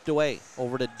swept away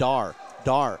over to Dar.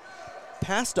 Dar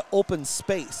pass to open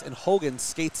space, and Hogan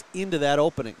skates into that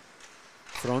opening.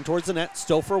 Thrown towards the net.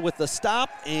 Stouffer with the stop,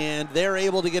 and they're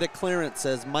able to get a clearance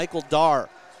as Michael Dar,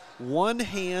 one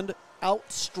hand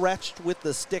outstretched with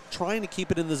the stick, trying to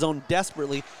keep it in the zone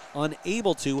desperately,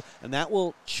 unable to, and that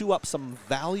will chew up some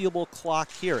valuable clock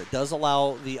here. It does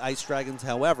allow the Ice Dragons,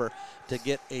 however, to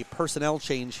get a personnel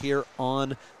change here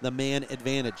on the man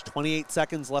advantage. 28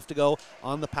 seconds left to go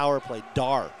on the power play.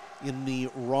 Dar in the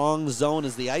wrong zone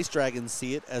as the Ice Dragons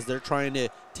see it, as they're trying to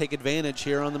take advantage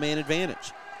here on the man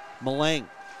advantage. Malang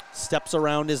steps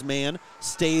around his man,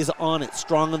 stays on it,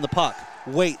 strong on the puck,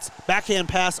 waits, backhand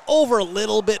pass over a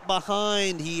little bit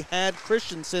behind. He had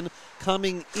Christensen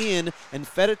coming in and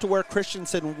fed it to where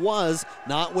Christensen was,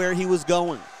 not where he was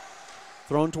going.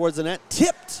 Thrown towards the net,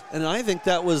 tipped, and I think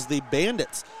that was the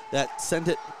Bandits that sent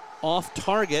it off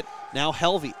target. Now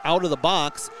Helvey out of the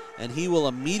box, and he will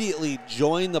immediately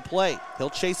join the play. He'll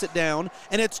chase it down,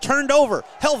 and it's turned over.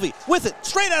 Helvey with it,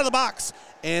 straight out of the box,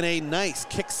 and a nice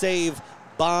kick save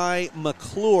by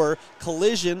McClure.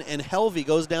 Collision, and Helvey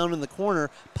goes down in the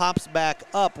corner, pops back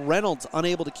up. Reynolds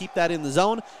unable to keep that in the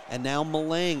zone, and now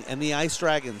Malang and the Ice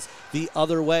Dragons the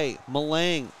other way.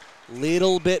 Malang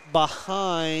little bit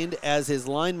behind as his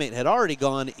line mate had already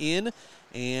gone in,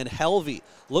 And Helvey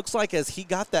looks like as he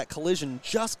got that collision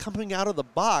just coming out of the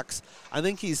box, I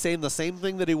think he's saying the same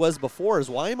thing that he was before, is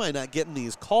why am I not getting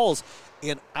these calls?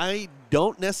 And I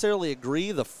don't necessarily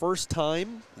agree the first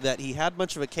time that he had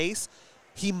much of a case.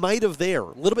 He might have there.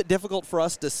 A little bit difficult for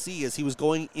us to see as he was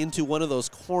going into one of those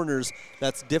corners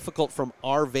that's difficult from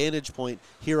our vantage point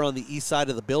here on the east side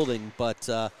of the building. But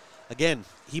again,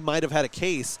 he might have had a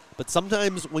case. But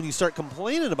sometimes when you start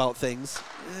complaining about things,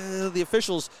 the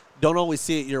officials don't always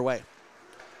see it your way.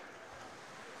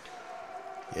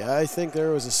 Yeah, I think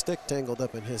there was a stick tangled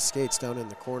up in his skates down in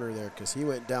the corner there because he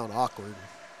went down awkward.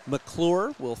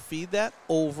 McClure will feed that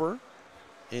over,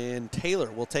 and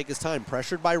Taylor will take his time.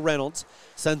 Pressured by Reynolds,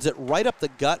 sends it right up the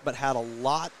gut, but had a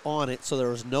lot on it, so there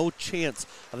was no chance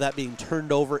of that being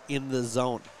turned over in the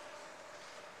zone.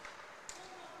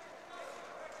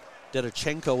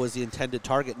 Dedochenko was the intended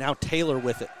target. Now Taylor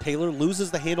with it. Taylor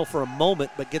loses the handle for a moment,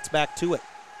 but gets back to it.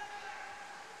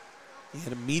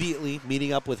 And immediately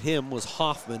meeting up with him was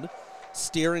Hoffman.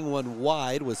 Steering one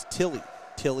wide was Tilly.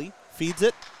 Tilly feeds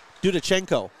it.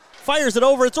 Dedochenko fires it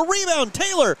over. It's a rebound.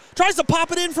 Taylor tries to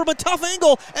pop it in from a tough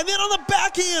angle, and then on the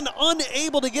backhand,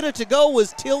 unable to get it to go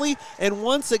was Tilly. And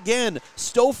once again,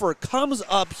 Stouffer comes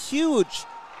up huge.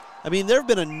 I mean, there have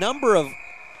been a number of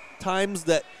times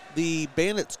that the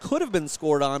Bandits could have been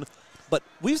scored on, but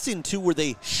we've seen two where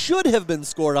they should have been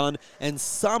scored on, and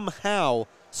somehow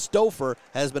Stouffer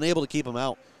has been able to keep them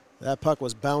out. That puck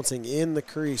was bouncing in the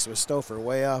crease with Stouffer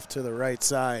way off to the right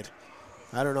side.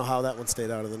 I don't know how that one stayed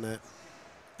out of the net.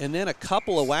 And then a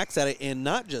couple of whacks at it, and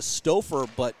not just Stouffer,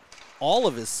 but all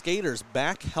of his skaters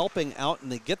back helping out,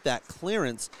 and they get that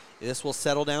clearance. This will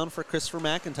settle down for Christopher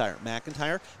McIntyre.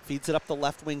 McIntyre feeds it up the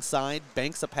left wing side,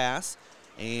 banks a pass,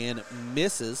 and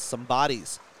misses some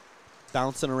bodies.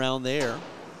 Bouncing around there.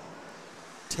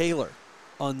 Taylor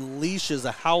unleashes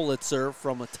a howitzer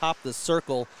from atop the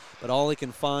circle, but all he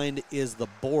can find is the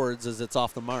boards as it's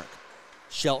off the mark.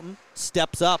 Shelton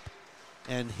steps up,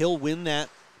 and he'll win that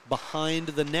behind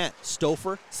the net.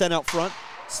 Stouffer sent out front.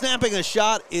 Snapping a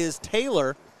shot is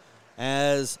Taylor,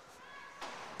 as,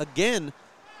 again,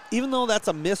 even though that's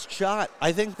a missed shot,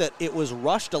 I think that it was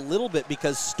rushed a little bit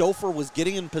because Stouffer was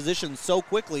getting in position so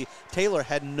quickly. Taylor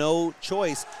had no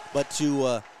choice but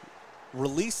to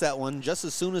release that one just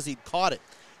as soon as he'd caught it.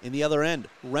 In the other end,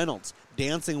 Reynolds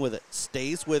dancing with it,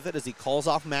 stays with it as he calls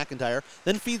off McIntyre,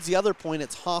 then feeds the other point.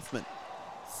 It's Hoffman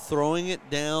throwing it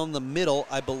down the middle.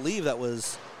 I believe that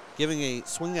was giving a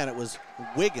swing at it was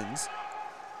Wiggins.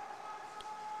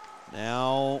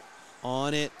 Now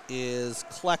on it is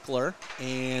Kleckler,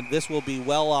 and this will be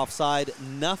well offside.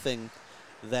 Nothing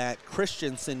that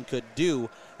Christensen could do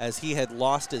as he had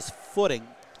lost his footing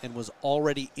and was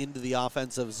already into the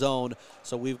offensive zone.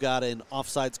 So we've got an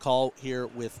offsides call here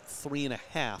with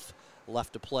 3.5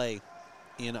 left to play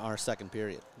in our second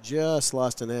period. Just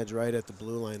lost an edge right at the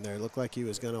blue line there. Looked like he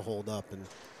was going to hold up, and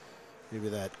maybe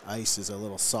that ice is a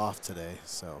little soft today,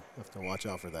 so have to watch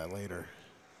out for that later.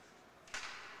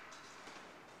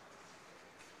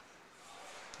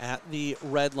 At the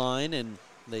red line, and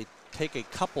they take a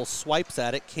couple swipes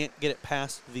at it, can't get it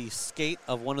past the skate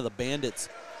of one of the Bandits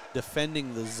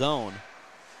defending the zone.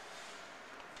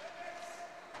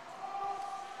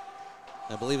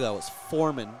 I believe that was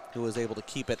Foreman who was able to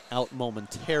keep it out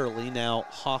momentarily. Now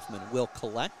Hoffman will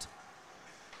collect.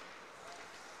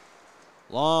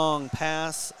 Long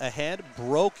pass ahead,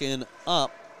 broken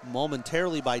up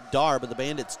momentarily by Dar, but the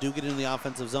Bandits do get into the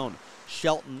offensive zone.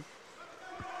 Shelton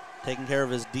taking care of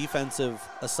his defensive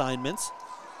assignments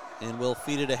and will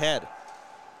feed it ahead.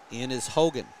 In is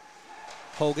Hogan.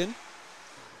 Hogan.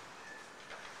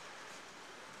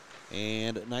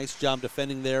 And nice job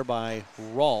defending there by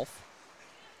Rolfe.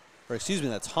 Or excuse me,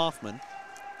 that's Hoffman.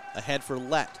 Ahead for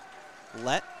Lett.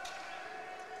 Lett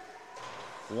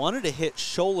wanted to hit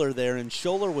Scholler there, and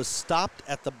Scholler was stopped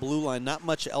at the blue line. Not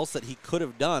much else that he could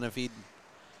have done if he'd,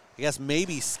 I guess,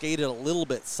 maybe skated a little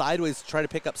bit sideways to try to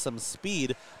pick up some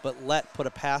speed, but Lett put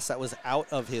a pass that was out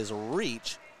of his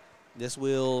reach. This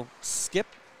will skip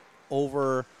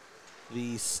over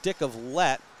the stick of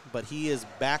Lett, but he is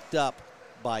backed up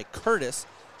by Curtis,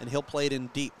 and he'll play it in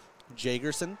deep.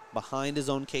 Jagerson behind his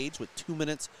own cage with 2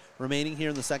 minutes remaining here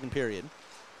in the second period.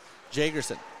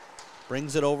 Jagerson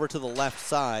brings it over to the left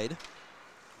side.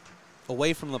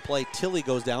 Away from the play, Tilly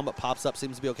goes down but pops up,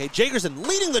 seems to be okay. Jagerson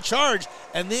leading the charge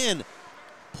and then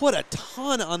put a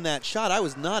ton on that shot. I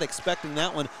was not expecting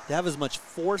that one to have as much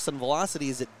force and velocity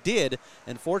as it did.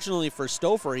 And fortunately for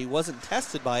Stouffer, he wasn't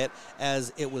tested by it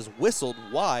as it was whistled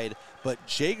wide. But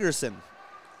Jagerson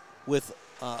with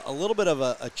a little bit of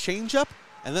a changeup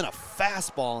and then a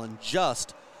fastball and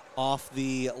just off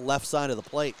the left side of the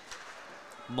plate.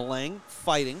 Malang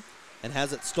fighting and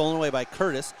has it stolen away by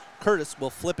Curtis. Curtis will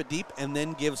flip it deep and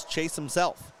then gives chase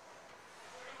himself.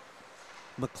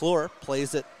 McClure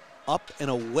plays it up and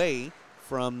away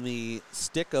from the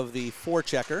stick of the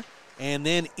forechecker. And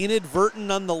then inadvertent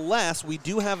nonetheless, we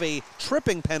do have a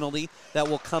tripping penalty that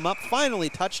will come up, finally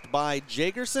touched by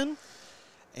Jagerson.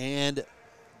 And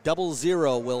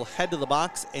 0-0 will head to the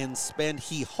box and spend,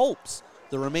 he hopes,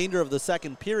 the remainder of the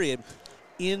second period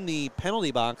in the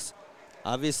penalty box.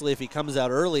 Obviously, if he comes out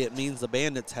early, it means the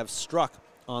Bandits have struck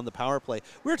on the power play.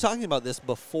 We were talking about this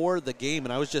before the game,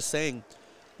 and I was just saying,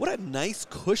 what a nice,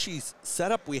 cushy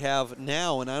setup we have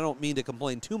now, and I don't mean to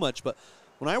complain too much, but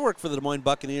when I worked for the Des Moines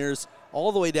Buccaneers,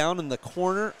 all the way down in the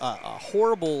corner, a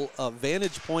horrible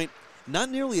vantage point,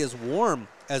 not nearly as warm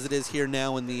as it is here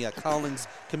now in the Collins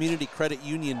Community Credit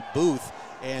Union booth,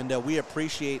 and we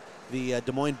appreciate the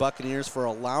Des Moines Buccaneers for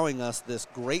allowing us this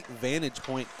great vantage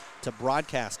point to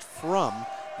broadcast from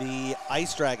the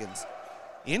Ice Dragons.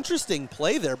 Interesting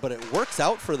play there, but it works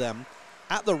out for them.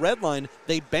 At the red line,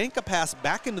 they bank a pass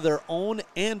back into their own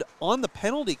end on the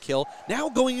penalty kill, now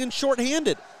going in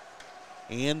shorthanded.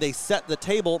 And they set the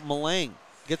table. Malang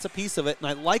gets a piece of it, and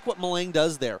I like what Malang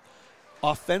does there.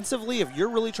 Offensively, if you're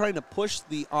really trying to push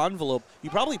the envelope, you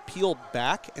probably peel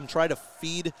back and try to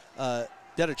feed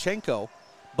Dedichenko.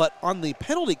 But on the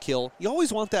penalty kill, you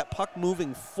always want that puck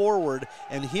moving forward.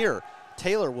 And here,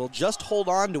 Taylor will just hold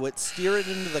on to it, steer it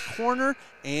into the corner,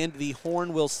 and the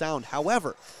horn will sound.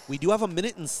 However, we do have 1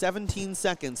 minute and 17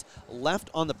 seconds left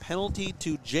on the penalty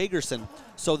to Jagerson.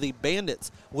 So the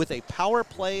Bandits, with a power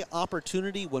play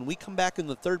opportunity when we come back in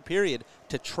the third period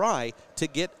to try to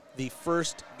get the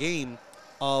first game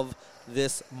of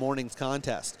this morning's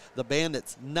contest. The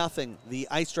Bandits, nothing. The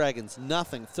Ice Dragons,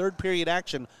 nothing. Third period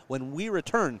action when we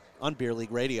return on Beer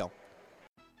League Radio.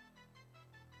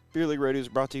 Beer League Radio is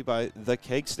brought to you by The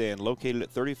Keg Stand, located at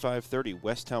 3530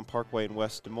 Westtown Parkway in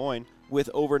West Des Moines. With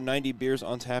over 90 beers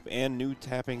on tap and new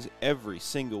tappings every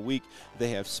single week,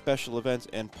 they have special events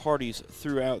and parties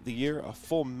throughout the year. A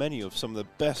full menu of some of the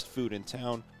best food in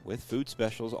town with food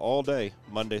specials all day,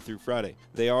 Monday through Friday.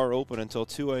 They are open until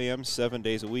 2 a.m. 7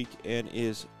 days a week and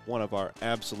is one of our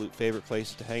absolute favorite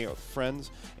places to hang out with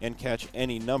friends and catch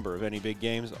any number of any big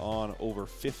games on over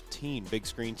 15 big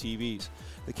screen TVs.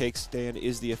 The Cake Stand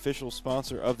is the official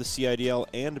sponsor of the CIDL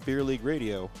and Beer League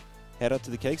Radio. Head up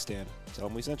to the Cake Stand. Tell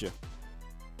them we sent you.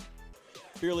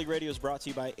 Beer League Radio is brought to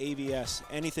you by AVS,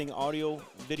 Anything Audio,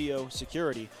 Video,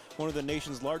 Security, one of the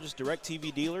nation's largest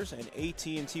DirecTV dealers and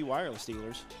AT&T wireless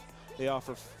dealers. They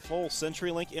offer full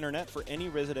CenturyLink internet for any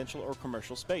residential or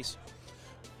commercial space.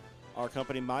 Our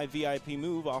company, MyVIP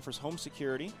Move, offers home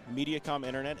security, MediaCom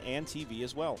internet, and TV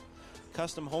as well.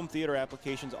 Custom home theater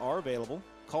applications are available.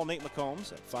 Call Nate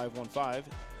McCombs at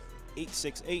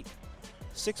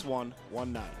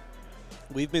 515-868-6119.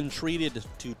 We've been treated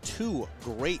to 2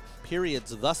 great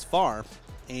periods thus far,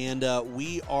 and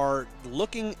we are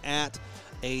looking at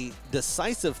a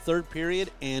decisive third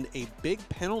period and a big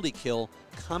penalty kill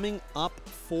coming up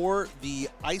for the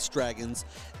Ice Dragons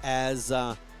as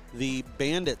the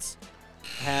Bandits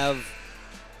have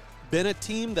been a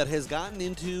team that has gotten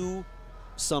into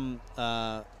some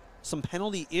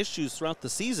penalty issues throughout the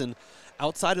season.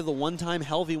 Outside of the one time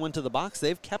Helvey went to the box,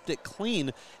 they've kept it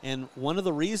clean, and one of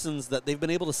the reasons that they've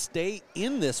been able to stay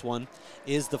in this one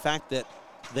is the fact that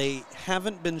they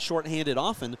haven't been shorthanded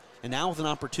often, and now with an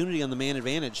opportunity on the man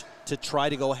advantage to try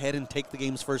to go ahead and take the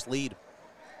game's first lead.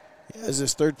 As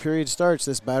this third period starts,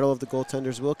 this battle of the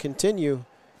goaltenders will continue.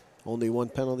 Only one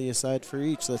penalty aside for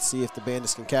each. Let's see if the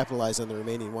Bandits can capitalize on the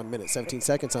remaining 1 minute, 17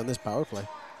 seconds on this power play.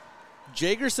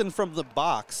 Jagerson from the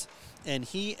box, and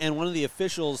he and one of the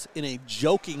officials in a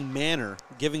joking manner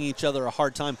giving each other a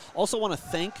hard time. Also want to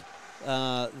thank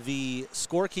the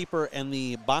scorekeeper and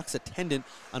the box attendant.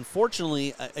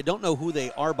 Unfortunately, I don't know who they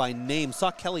are by name.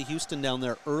 Saw Kelly Houston down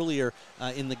there earlier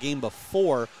in the game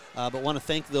before, but want to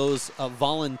thank those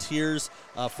volunteers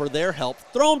for their help.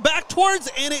 Thrown back towards,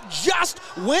 and it just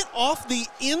went off the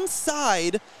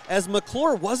inside as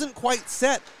McClure wasn't quite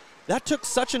set. That took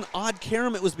such an odd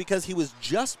carom. It was because he was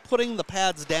just putting the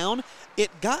pads down. It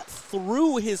got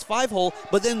through his 5-hole,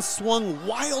 but then swung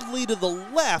wildly to the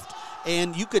left,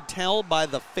 and you could tell by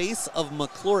the face of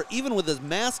McClure, even with his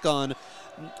mask on,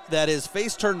 that his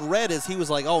face turned red as he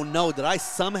was like, oh no, did I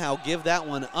somehow give that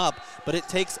one up? But it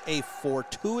takes a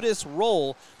fortuitous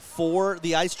roll for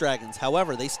the Ice Dragons.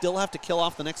 However, they still have to kill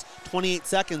off the next 28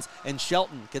 seconds, and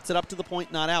Shelton gets it up to the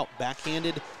point, not out.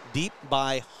 Backhanded deep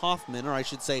by Hoffman, or I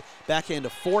should say backhand to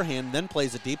forehand, then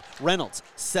plays it deep. Reynolds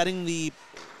setting the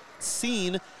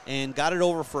scene and got it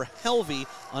over for Helvey,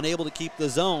 unable to keep the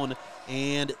zone.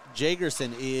 and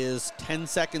Jagerson is 10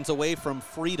 seconds away from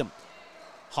freedom.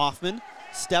 Hoffman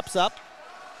steps up,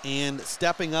 and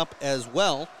stepping up as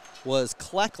well was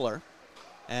Kleckler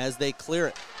as they clear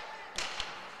it.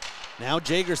 Now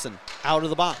Jagerson out of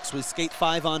the box. We skate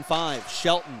 5-on-5.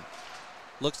 Shelton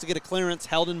looks to get a clearance,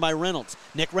 held in by Reynolds.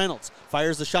 Nick Reynolds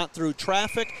fires the shot through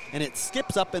traffic, and it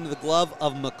skips up into the glove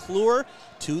of McClure.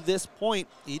 To this point,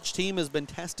 each team has been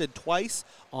tested twice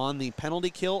on the penalty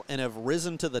kill and have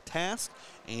risen to the task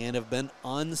and have been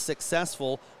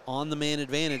unsuccessful on the man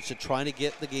advantage to try to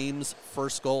get the game's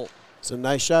first goal. It's a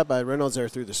nice shot by Reynolds there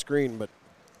through the screen, but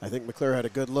I think McClure had a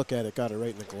good look at it, got it right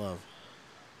in the glove.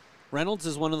 Reynolds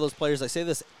is one of those players, I say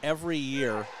this every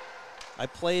year. I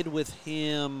played with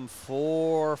him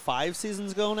 4 or 5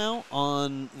 seasons ago now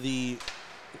on the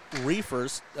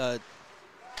Reefers,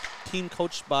 team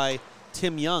coached by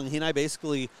Tim Young. He and I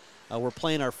basically were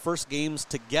playing our first games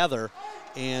together,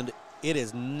 and it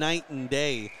is night and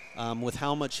day with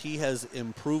how much he has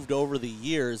improved over the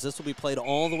years. This will be played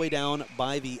all the way down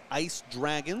by the Ice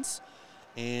Dragons,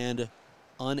 and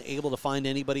unable to find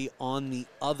anybody on the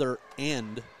other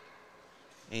end.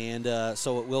 And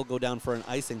so it will go down for an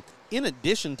icing. In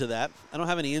addition to that, I don't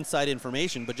have any inside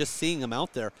information, but just seeing him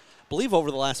out there, I believe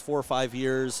over the last 4 or 5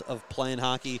 years of playing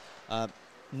hockey,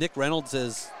 Nick Reynolds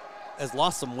has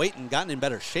lost some weight and gotten in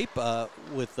better shape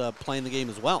with playing the game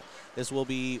as well. This will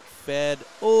be fed,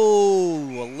 a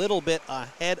little bit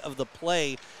ahead of the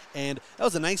play, and that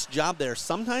was a nice job there.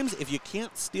 Sometimes if you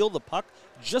can't steal the puck,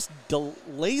 just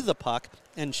delay the puck,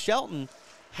 and Shelton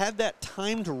had that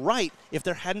timed right if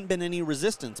there hadn't been any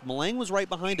resistance. Malang was right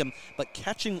behind him, but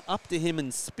catching up to him in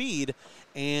speed,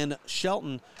 and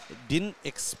Shelton didn't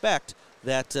expect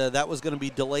that that was going to be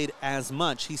delayed as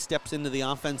much. He steps into the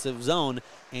offensive zone,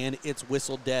 and it's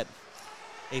whistled dead.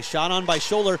 A shot on by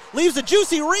Scholler leaves a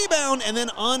juicy rebound, and then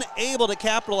unable to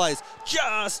capitalize.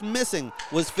 Just missing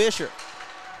was Fisher.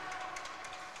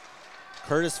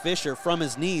 Curtis Fisher from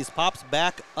his knees pops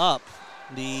back up.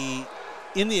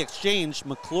 In the exchange,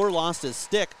 McClure lost his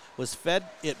stick, was fed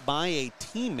it by a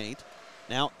teammate.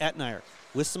 Now Etnier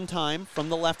with some time from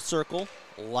the left circle.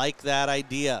 Like that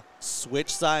idea.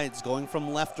 Switch sides, going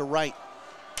from left to right.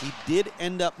 He did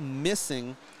end up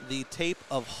missing the tape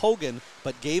of Hogan,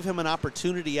 but gave him an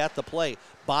opportunity at the play.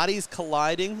 Bodies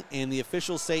colliding, and the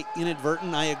officials say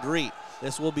inadvertent. I agree.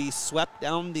 This will be swept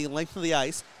down the length of the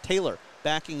ice. Taylor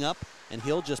backing up, and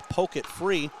he'll just poke it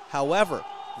free. However,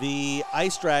 the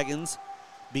Ice Dragons,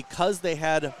 because they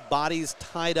had bodies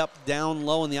tied up down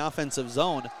low in the offensive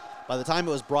zone, by the time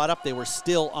it was brought up, they were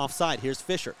still offside. Here's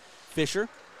Fisher. Fisher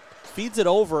feeds it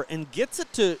over and gets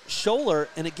it to Scholler.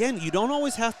 And again, you don't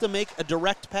always have to make a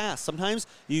direct pass. Sometimes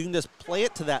you can just play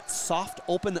it to that soft,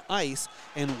 open ice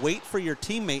and wait for your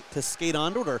teammate to skate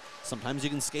onto it, or sometimes you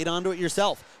can skate onto it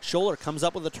yourself. Scholler comes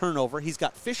up with a turnover. He's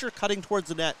got Fisher cutting towards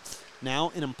the net.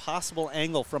 Now an impossible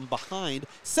angle from behind,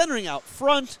 centering out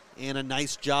front, and a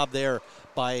nice job there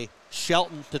by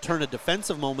Shelton to turn a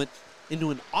defensive moment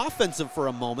into an offensive for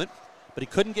a moment, but he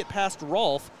couldn't get past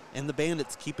Rolfe, and the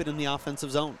Bandits keep it in the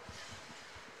offensive zone.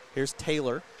 Here's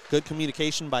Taylor. Good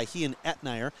communication by he and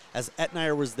Etnier, as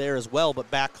Etnier was there as well,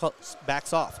 but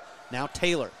backs off. Now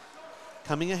Taylor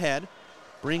coming ahead,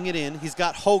 bring it in. He's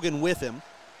got Hogan with him.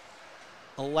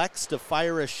 Elects to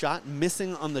fire a shot,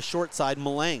 missing on the short side.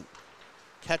 Malang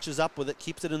catches up with it,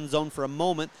 keeps it in the zone for a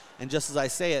moment, and just as I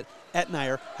say it,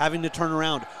 Etnier having to turn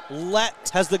around.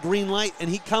 Lett has the green light, and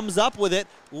he comes up with it.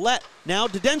 Lett, now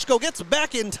Didenchko gets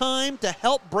back in time to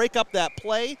help break up that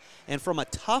play, and from a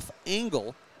tough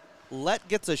angle, Lett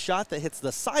gets a shot that hits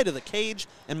the side of the cage,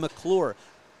 and McClure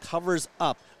covers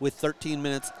up with 13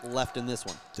 minutes left in this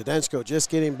one. Didenchko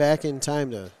just getting back in time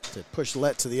to push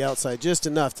Lett to the outside, just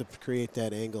enough to create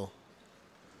that angle.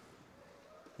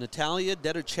 Natalia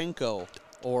Dedochenko,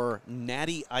 or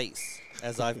Natty Ice,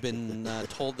 as I've been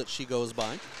told that she goes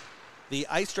by. The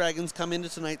Ice Dragons come into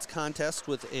tonight's contest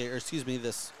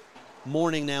this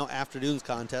morning now afternoon's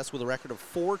contest with a record of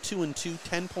 4-2-2,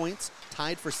 10 points,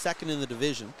 tied for second in the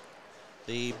division.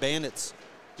 The Bandits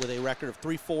with a record of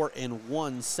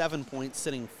 3-4-1, 7 points,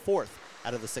 sitting fourth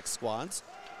out of the 6 squads.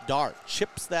 Dar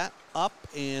chips that up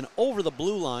and over the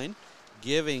blue line.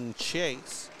 Giving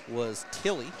chase was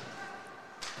Tilley.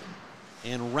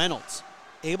 And Reynolds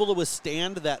able to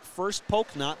withstand that first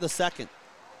poke, not the second.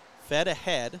 Fed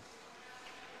ahead.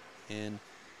 And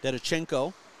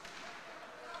Dedochenko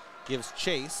gives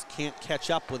chase, can't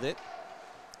catch up with it.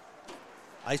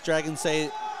 Ice Dragons say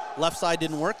left side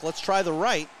didn't work, let's try the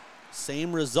right.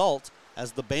 Same result,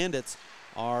 as the Bandits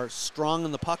are strong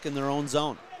in the puck in their own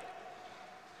zone.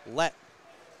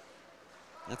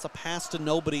 That's a pass to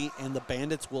nobody, and the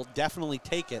Bandits will definitely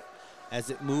take it. as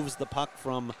it moves the puck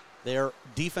from their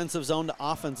defensive zone to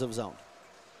offensive zone.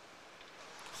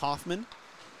 Hoffman,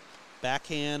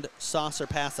 backhand saucer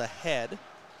pass ahead.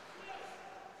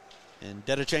 And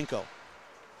Dedichenko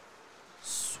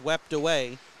swept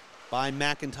away by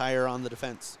McIntyre on the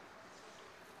defense.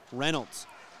 Reynolds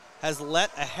has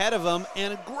let ahead of him,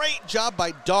 and a great job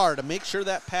by Dar to make sure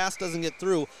that pass doesn't get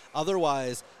through.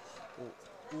 Otherwise,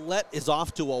 Let is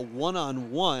off to a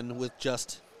one-on-one with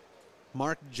just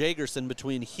Mark Jagerson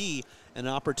between he and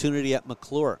an opportunity at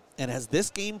McClure. And as this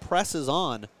game presses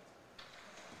on,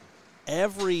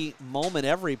 every moment,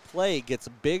 every play gets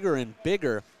bigger and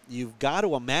bigger. You've got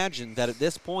to imagine that at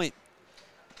this point,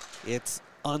 it's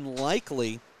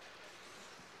unlikely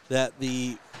that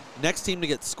the next team to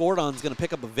get scored on is going to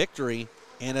pick up a victory.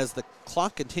 And as the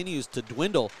clock continues to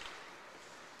dwindle,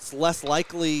 it's less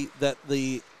likely that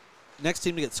the next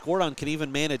team to get scored on can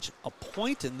even manage a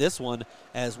point in this one,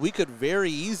 as we could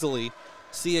very easily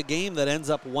see a game that ends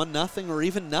up 1-0 or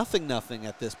even 0-0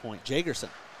 at this point. Jagerson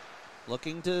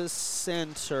looking to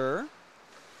center,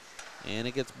 and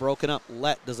it gets broken up.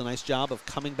 Let does a nice job of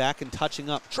coming back and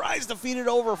touching up. Tries to feed it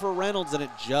over for Reynolds, and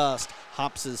it just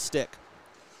hops his stick.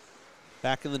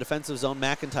 Back in the defensive zone,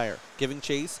 McIntyre giving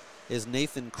chase is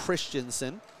Nathan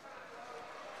Christensen.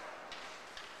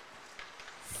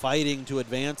 Fighting to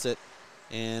advance it,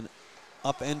 and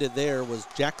upended there was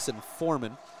Jackson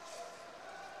Foreman.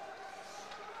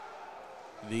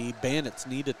 The Bandits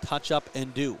need to touch up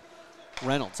and do.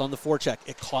 Reynolds on the forecheck.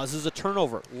 It causes a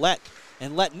turnover. Let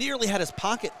nearly had his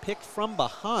pocket picked from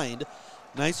behind.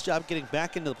 Nice job getting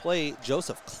back into the play,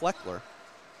 Joseph Kleckler.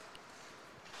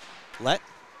 Let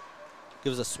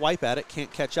gives a swipe at it,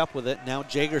 can't catch up with it. Now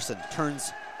Jagerson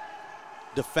turns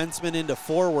defenseman into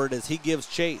forward as he gives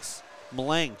chase.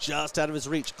 Malang just out of his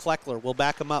reach. Kleckler will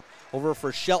back him up. Over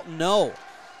for Shelton. No.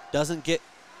 Doesn't get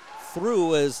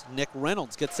through as Nick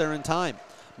Reynolds gets there in time.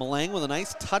 Malang with a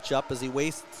nice touch-up as he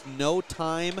wastes no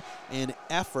time and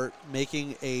effort,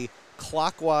 making a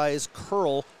clockwise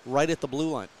curl right at the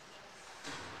blue line.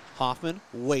 Hoffman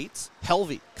waits.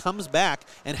 Helvey comes back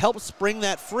and helps spring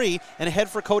that free and ahead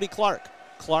for Cody Clark.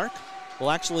 Clark will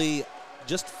actually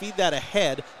just feed that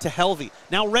ahead to Helvey.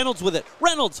 Now Reynolds with it.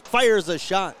 Reynolds fires a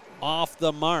shot off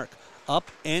the mark.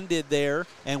 Upended there,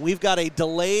 and we've got a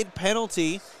delayed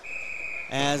penalty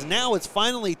as now it's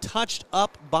finally touched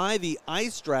up by the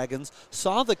Ice Dragons.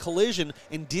 Saw the collision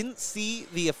and didn't see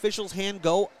the official's hand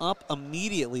go up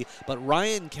immediately, but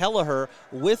Ryan Kelleher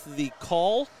with the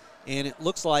call, and it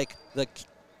looks like the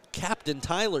captain,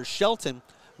 Tyler Shelton,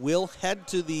 will head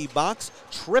to the box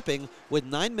tripping with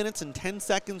 9 minutes and 10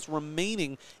 seconds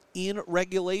remaining in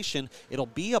regulation. It'll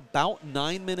be about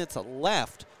 9 minutes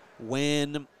left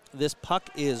when this puck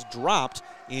is dropped,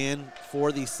 and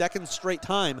for the second straight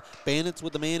time, Bandits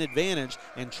with the man advantage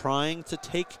and trying to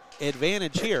take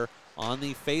advantage here on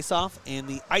the faceoff, and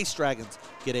the Ice Dragons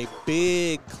get a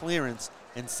big clearance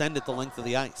and send it the length of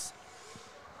the ice.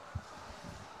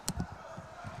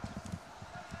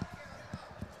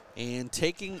 And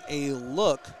taking a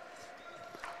look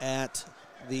at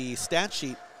the stat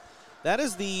sheet, that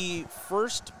is the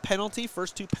first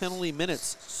two penalty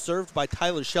minutes served by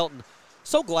Tyler Shelton.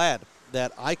 So glad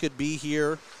that I could be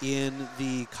here in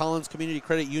the Collins Community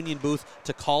Credit Union booth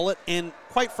to call it, and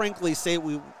quite frankly say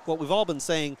what we've all been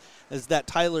saying is that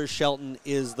Tyler Shelton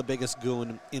is the biggest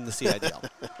goon in the CIDL.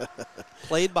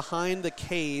 Played behind the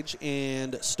cage,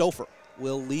 and Stouffer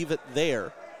will leave it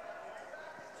there.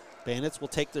 Bandits will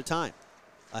take their time.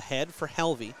 Ahead for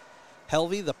Helvey.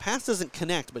 Helvey, the pass doesn't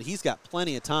connect, but he's got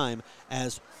plenty of time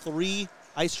as 3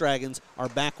 Ice Dragons are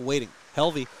back waiting.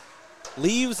 Helvey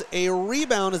leaves a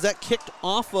rebound as that kicked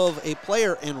off of a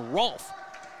player, and Rolfe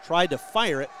tried to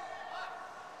fire it.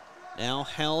 Now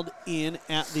held in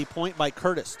at the point by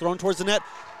Curtis. Thrown towards the net.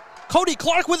 Cody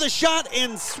Clark with a shot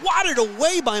and swatted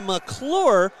away by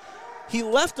McClure. He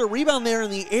left the rebound there in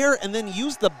the air and then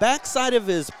used the backside of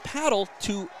his paddle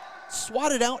to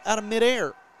swat it out of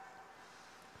midair.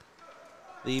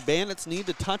 The Bandits need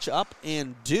to touch up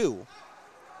and do.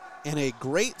 And a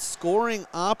great scoring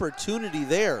opportunity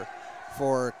there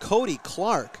for Cody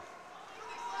Clark.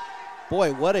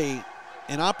 Boy, what an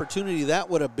opportunity that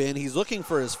would have been. He's looking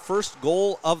for his first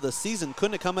goal of the season.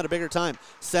 Couldn't have come at a bigger time.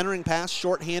 Centering pass,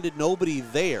 shorthanded, nobody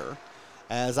there.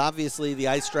 As obviously the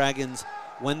Ice Dragons,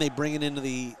 when they bring it into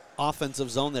the offensive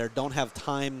zone there, don't have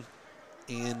time,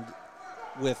 and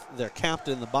with their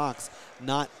captain in the box,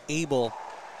 not able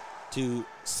to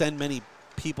send many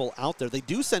people out there. They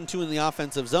do send 2 in the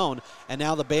offensive zone, and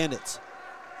now the Bandits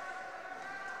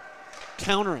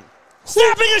countering.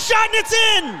 Snapping a shot, and it's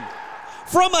in!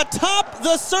 From atop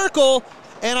the circle,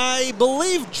 and I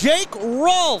believe Jake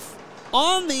Rolfe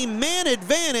on the man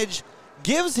advantage,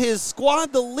 gives his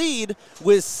squad the lead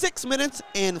with 6 minutes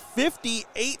and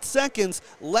 58 seconds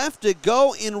left to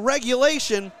go in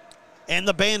regulation, and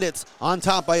the Bandits on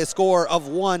top by a score of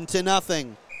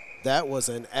 1-0. That was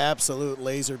an absolute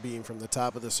laser beam from the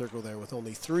top of the circle there. With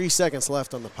only 3 seconds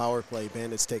left on the power play,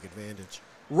 Bandits take advantage.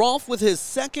 Rolf with his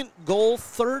second goal,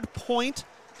 third point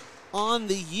on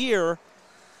the year.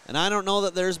 And I don't know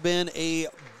that there's been a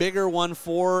bigger one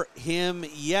for him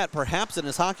yet, perhaps in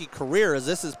his hockey career, as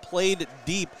this is played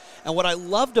deep. And what I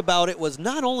loved about it was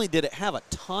not only did it have a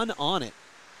ton on it,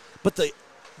 but the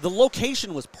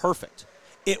location was perfect.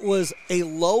 It was a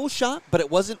low shot, but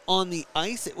it wasn't on the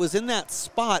ice. It was in that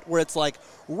spot where it's like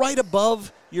right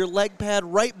above your leg pad,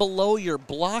 right below your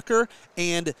blocker.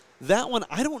 And that one,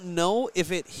 I don't know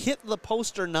if it hit the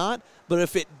post or not, but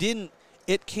if it didn't,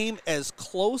 it came as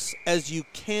close as you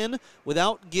can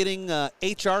without getting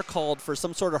HR called for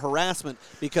some sort of harassment,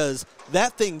 because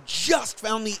that thing just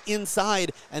found the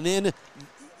inside, and then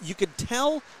you could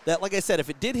tell that, like I said, if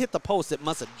it did hit the post, it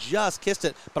must have just kissed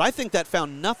it. But I think that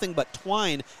found nothing but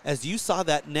twine as you saw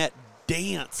that net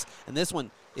dance. And this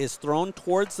one is thrown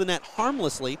towards the net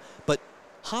harmlessly, but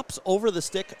hops over the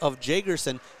stick of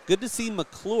Jagerson. Good to see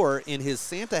McClure in his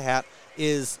Santa hat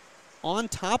is on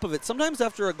top of it. Sometimes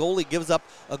after a goalie gives up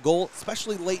a goal,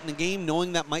 especially late in the game,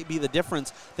 knowing that might be the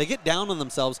difference, they get down on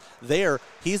themselves. There,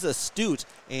 he's astute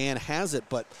and has it.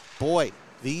 But, boy,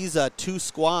 these two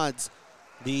squads,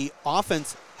 the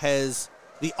offensive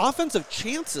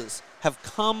chances have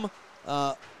come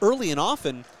early and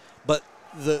often, but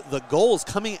the goals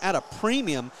coming at a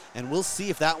premium, and we'll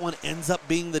see if that one ends up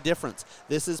being the difference.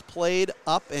 This is played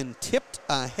up and tipped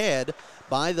ahead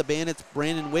by the Bandits'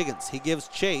 Brandon Wiggins. He gives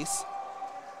chase,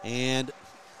 and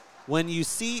when you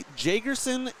see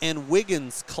Jagerson and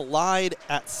Wiggins collide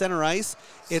at center ice,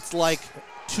 it's like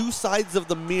two sides of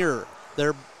the mirror.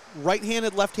 They're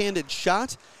right-handed, left-handed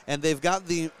shot, and they've got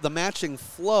the matching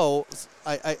flow.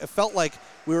 I felt like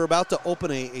we were about to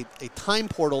open a time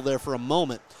portal there for a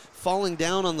moment. Falling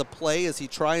down on the play as he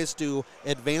tries to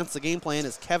advance the game plan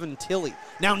is Kevin Tilley.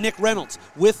 Now Nick Reynolds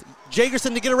with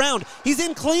Jagerson to get around. He's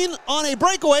in clean on a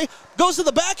breakaway, goes to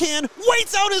the backhand,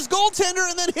 waits out his goaltender,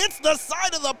 and then hits the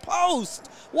side of the post.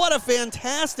 What a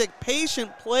fantastic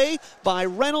patient play by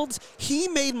Reynolds. He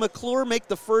made McClure make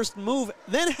the first move,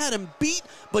 then had him beat,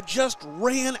 but just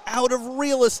ran out of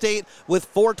real estate with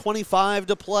 4:25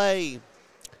 to play.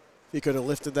 If he could have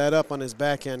lifted that up on his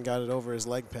backhand, got it over his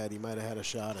leg pad, he might have had a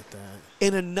shot at that.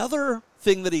 And another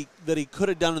thing that he could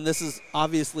have done, and this is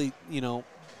obviously,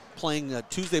 playing a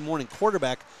Tuesday morning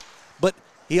quarterback, but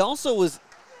he also was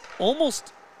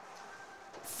almost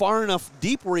far enough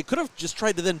deep where he could have just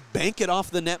tried to then bank it off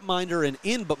the netminder and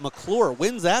in, but McClure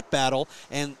wins that battle,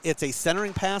 and it's a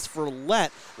centering pass for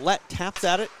Lett. Lett taps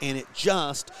at it, and it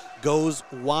just goes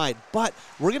wide. But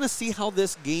we're going to see how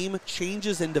this game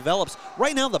changes and develops.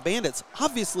 Right now, the Bandits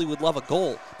obviously would love a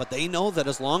goal, but they know that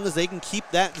as long as they can keep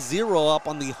that 0 up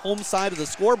on the home side of the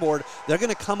scoreboard, they're going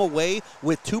to come away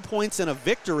with 2 points and a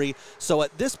victory. So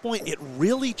at this point, it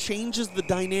really changes the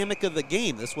dynamic of the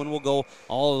game. This one will go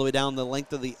all the way down the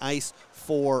length of the ice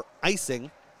for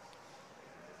icing.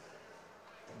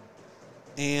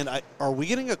 And are we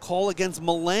getting a call against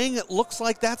Malang? It looks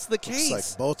like that's the case.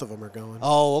 Looks like both of them are going.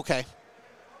 Oh, okay.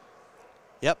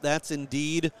 Yep, that's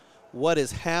indeed what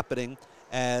is happening,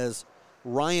 as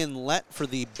Ryan Lett for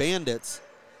the Bandits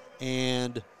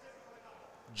and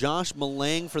Josh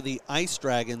Malang for the Ice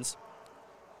Dragons.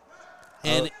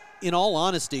 And in all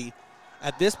honesty,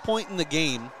 at this point in the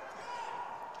game,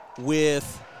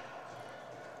 with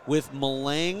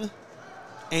Malang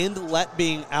and Lett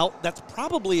being out, that's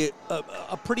probably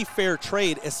a pretty fair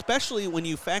trade, especially when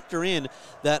you factor in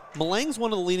that Malang's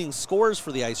one of the leading scorers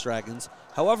for the Ice Dragons.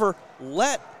 However,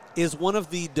 Lett is one of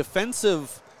the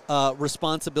defensive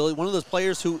responsibility, one of those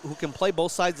players who can play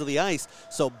both sides of the ice.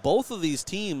 So both of these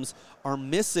teams are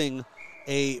missing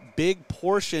a big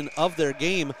portion of their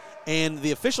game, and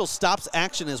the official stops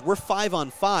action as we're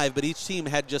 5-on-5, but each team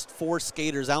had just 4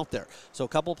 skaters out there. So a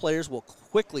couple players will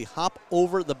quickly hop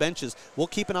over the benches. We'll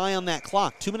keep an eye on that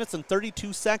clock. 2 minutes and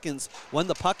 32 seconds when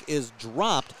the puck is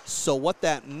dropped. So what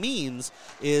that means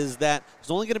is that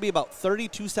there's only going to be about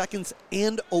 32 seconds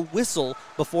and a whistle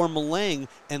before Malang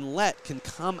and Lett can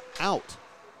come out.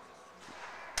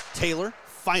 Taylor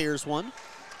fires one,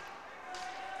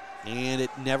 and it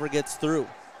never gets through.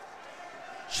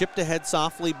 Chipped ahead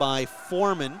softly by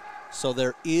Foreman, so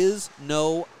there is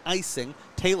no icing.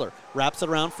 Taylor wraps it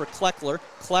around for Kleckler.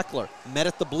 Kleckler met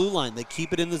at the blue line. They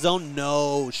keep it in the zone.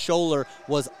 No, Scholler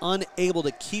was unable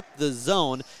to keep the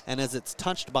zone, and as it's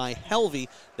touched by Helvey,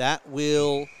 that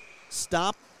will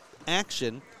stop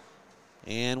action.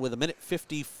 And with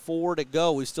 1:54 to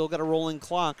go, we've still got a rolling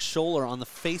clock. Scholler on the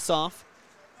face-off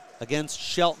against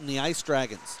Shelton, the Ice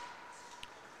Dragons,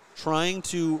 trying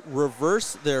to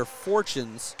reverse their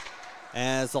fortunes,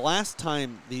 as the last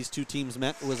time these two teams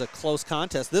met was a close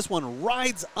contest. This one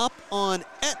rides up on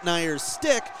Etnier's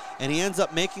stick, and he ends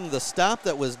up making the stop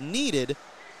that was needed.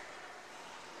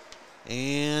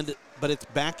 But it's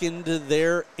back into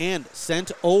their end,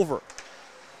 sent over.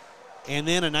 And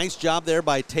then a nice job there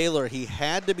by Taylor. He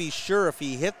had to be sure if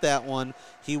he hit that one,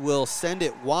 he will send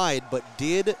it wide, but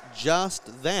did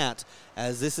just that,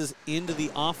 as this is into the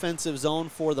offensive zone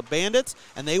for the Bandits,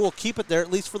 and they will keep it there,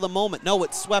 at least for the moment. No,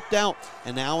 it's swept out,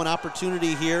 and now an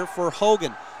opportunity here for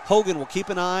Hogan. Hogan will keep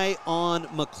an eye on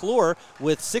McClure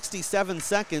with 67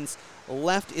 seconds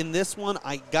left in this one.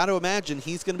 I got to imagine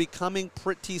he's going to be coming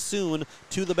pretty soon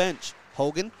to the bench.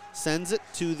 Hogan sends it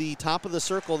to the top of the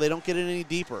circle. They don't get it any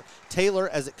deeper. Taylor,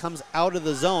 as it comes out of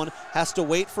the zone, has to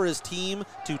wait for his team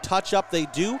to touch up. They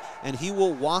do, and he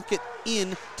will walk it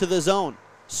into the zone.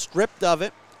 Stripped of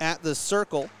it at the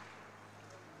circle.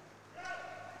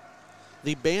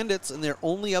 The Bandits, in their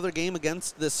only other game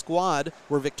against this squad,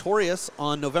 were victorious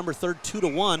on November 3rd,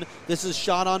 2-1. This is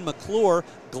shot on McClure.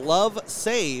 Glove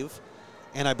save.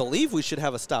 And I believe we should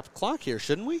have a stopped clock here,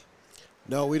 shouldn't we?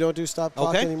 No, we don't do stop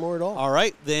clock anymore at all. All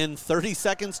right, then 30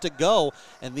 seconds to go,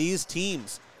 and these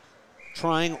teams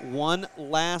trying one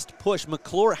last push.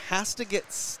 McClure has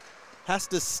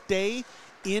to stay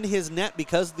in his net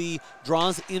because the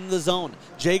draw's in the zone.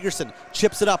 Jagerson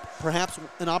chips it up, perhaps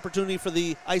an opportunity for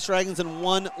the Ice Dragons in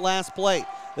one last play.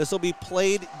 This will be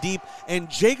played deep,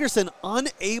 and Jagerson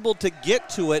unable to get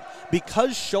to it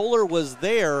because Scholler was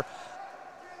there.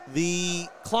 The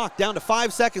clock down to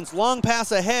 5 seconds. Long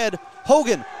pass ahead.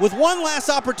 Hogan with one last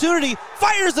opportunity.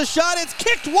 Fires the shot. It's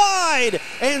kicked wide.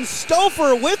 And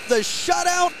Stouffer with the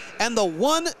shutout and the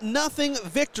 1-0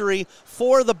 victory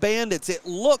for the Bandits. It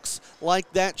looks like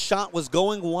that shot was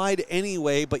going wide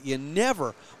anyway, but you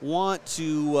never want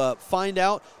to find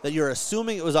out that you're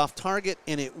assuming it was off target,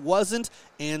 and it wasn't.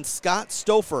 And Scott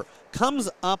Stouffer comes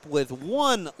up with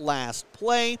one last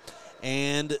play,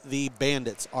 and the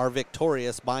Bandits are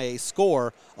victorious by a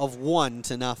score of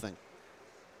 1-0.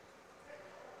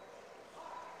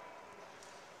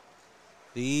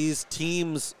 These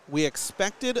teams, we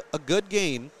expected a good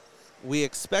game, we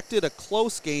expected a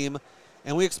close game,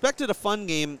 and we expected a fun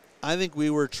game. I think we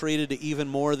were treated to even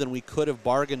more than we could have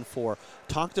bargained for.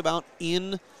 Talked about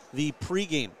in the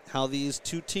pregame how these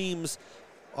two teams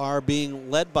are being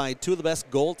led by two of the best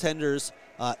goaltenders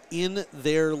in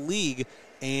their league,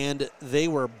 and they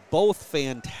were both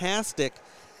fantastic,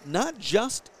 not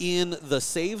just in the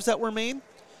saves that were made,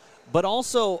 but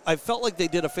also I felt like they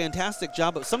did a fantastic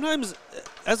job. But sometimes,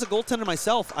 as a goaltender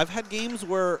myself, I've had games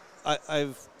where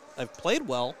I've played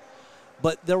well,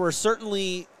 but there were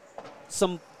certainly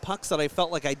some pucks that I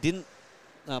felt like I didn't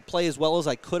play as well as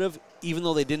I could have, even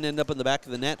though they didn't end up in the back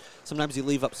of the net. Sometimes you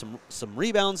leave up some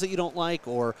rebounds that you don't like,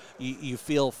 or you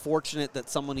feel fortunate that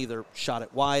someone either shot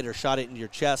it wide or shot it into your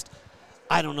chest.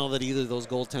 I don't know that either of those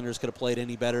goaltenders could have played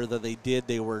any better than they did.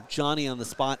 They were Johnny on the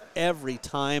spot every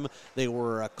time they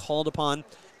were called upon.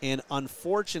 And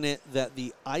unfortunate that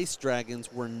the Ice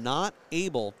Dragons were not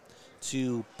able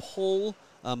to pull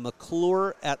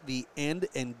McClure at the end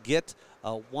and get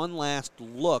one last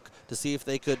look to see if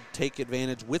they could take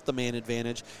advantage with the man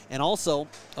advantage. And also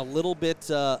a little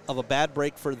bit of a bad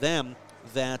break for them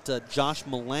that Josh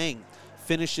Malang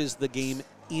finishes the game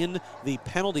in the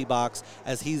penalty box,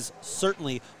 as he's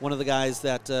certainly one of the guys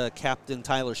that Captain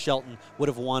Tyler Shelton would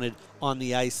have wanted on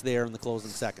the ice there in the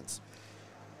closing seconds.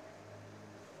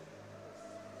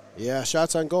 Yeah,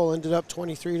 shots on goal ended up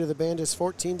 23 to the Bandits,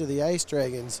 14 to the Ice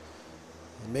Dragons.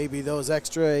 And maybe those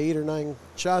extra 8 or 9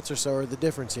 shots or so are the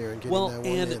difference here in getting that one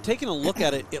in. And taking a look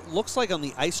at it, it looks like on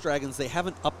the Ice Dragons they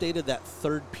haven't updated that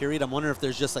third period. I'm wondering if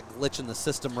there's just a glitch in the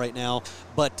system right now.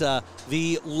 But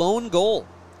the lone goal,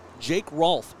 Jake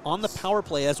Rolfe on the power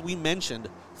play, as we mentioned,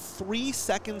 3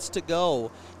 seconds to go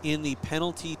in the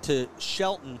penalty to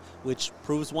Shelton, which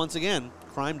proves once again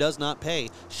crime does not pay.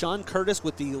 Sean Curtis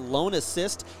with the lone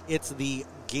assist. It's the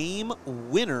game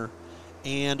winner.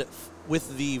 And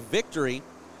with the victory,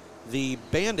 the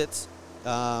Bandits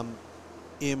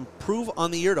improve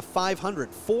on the year to 500,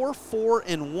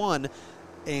 4-4-1.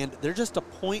 And they're just a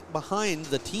point behind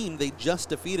the team they just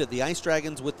defeated. The Ice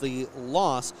Dragons, with the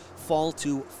loss, fall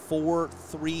to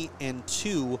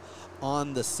 4-3-2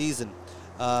 on the season.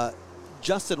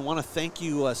 Justin, want to thank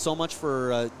you so much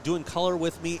for doing color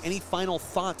with me. Any final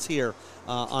thoughts here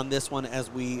on this one as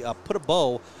we put a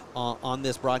bow on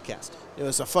this broadcast? It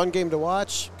was a fun game to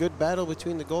watch. Good battle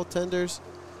between the goaltenders.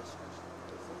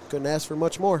 couldn't ask for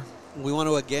much more. We want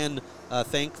to again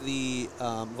thank the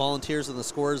volunteers in the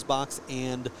scorer's box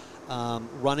and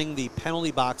running the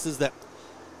penalty boxes that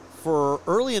for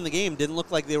early in the game didn't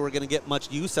look like they were going to get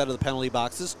much use out of the penalty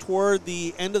boxes. Toward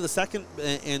the end of the second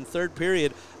and third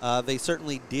period, they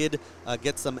certainly did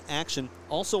get some action.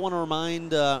 Also want to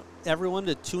remind everyone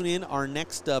to tune in our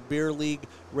next Beer League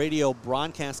radio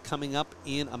broadcast coming up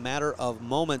in a matter of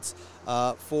moments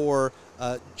for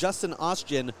Justin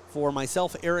Austgen, for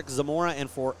myself, Erick Zamora, and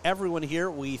for everyone here.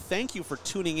 We thank you for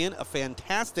tuning in. A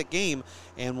fantastic game.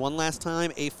 And one last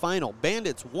time, a final.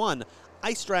 Bandits 1,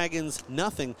 Ice Dragons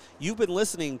nothing. You've been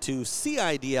listening to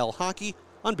CIDL Hockey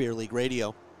on Beer League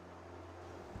Radio.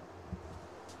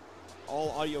 All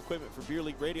audio equipment for Beer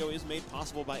League Radio is made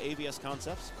possible by AVS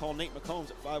Concepts. Call Nate McCombs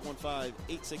at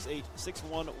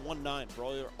 515-868-6119 for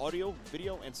all your audio,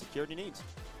 video, and security needs.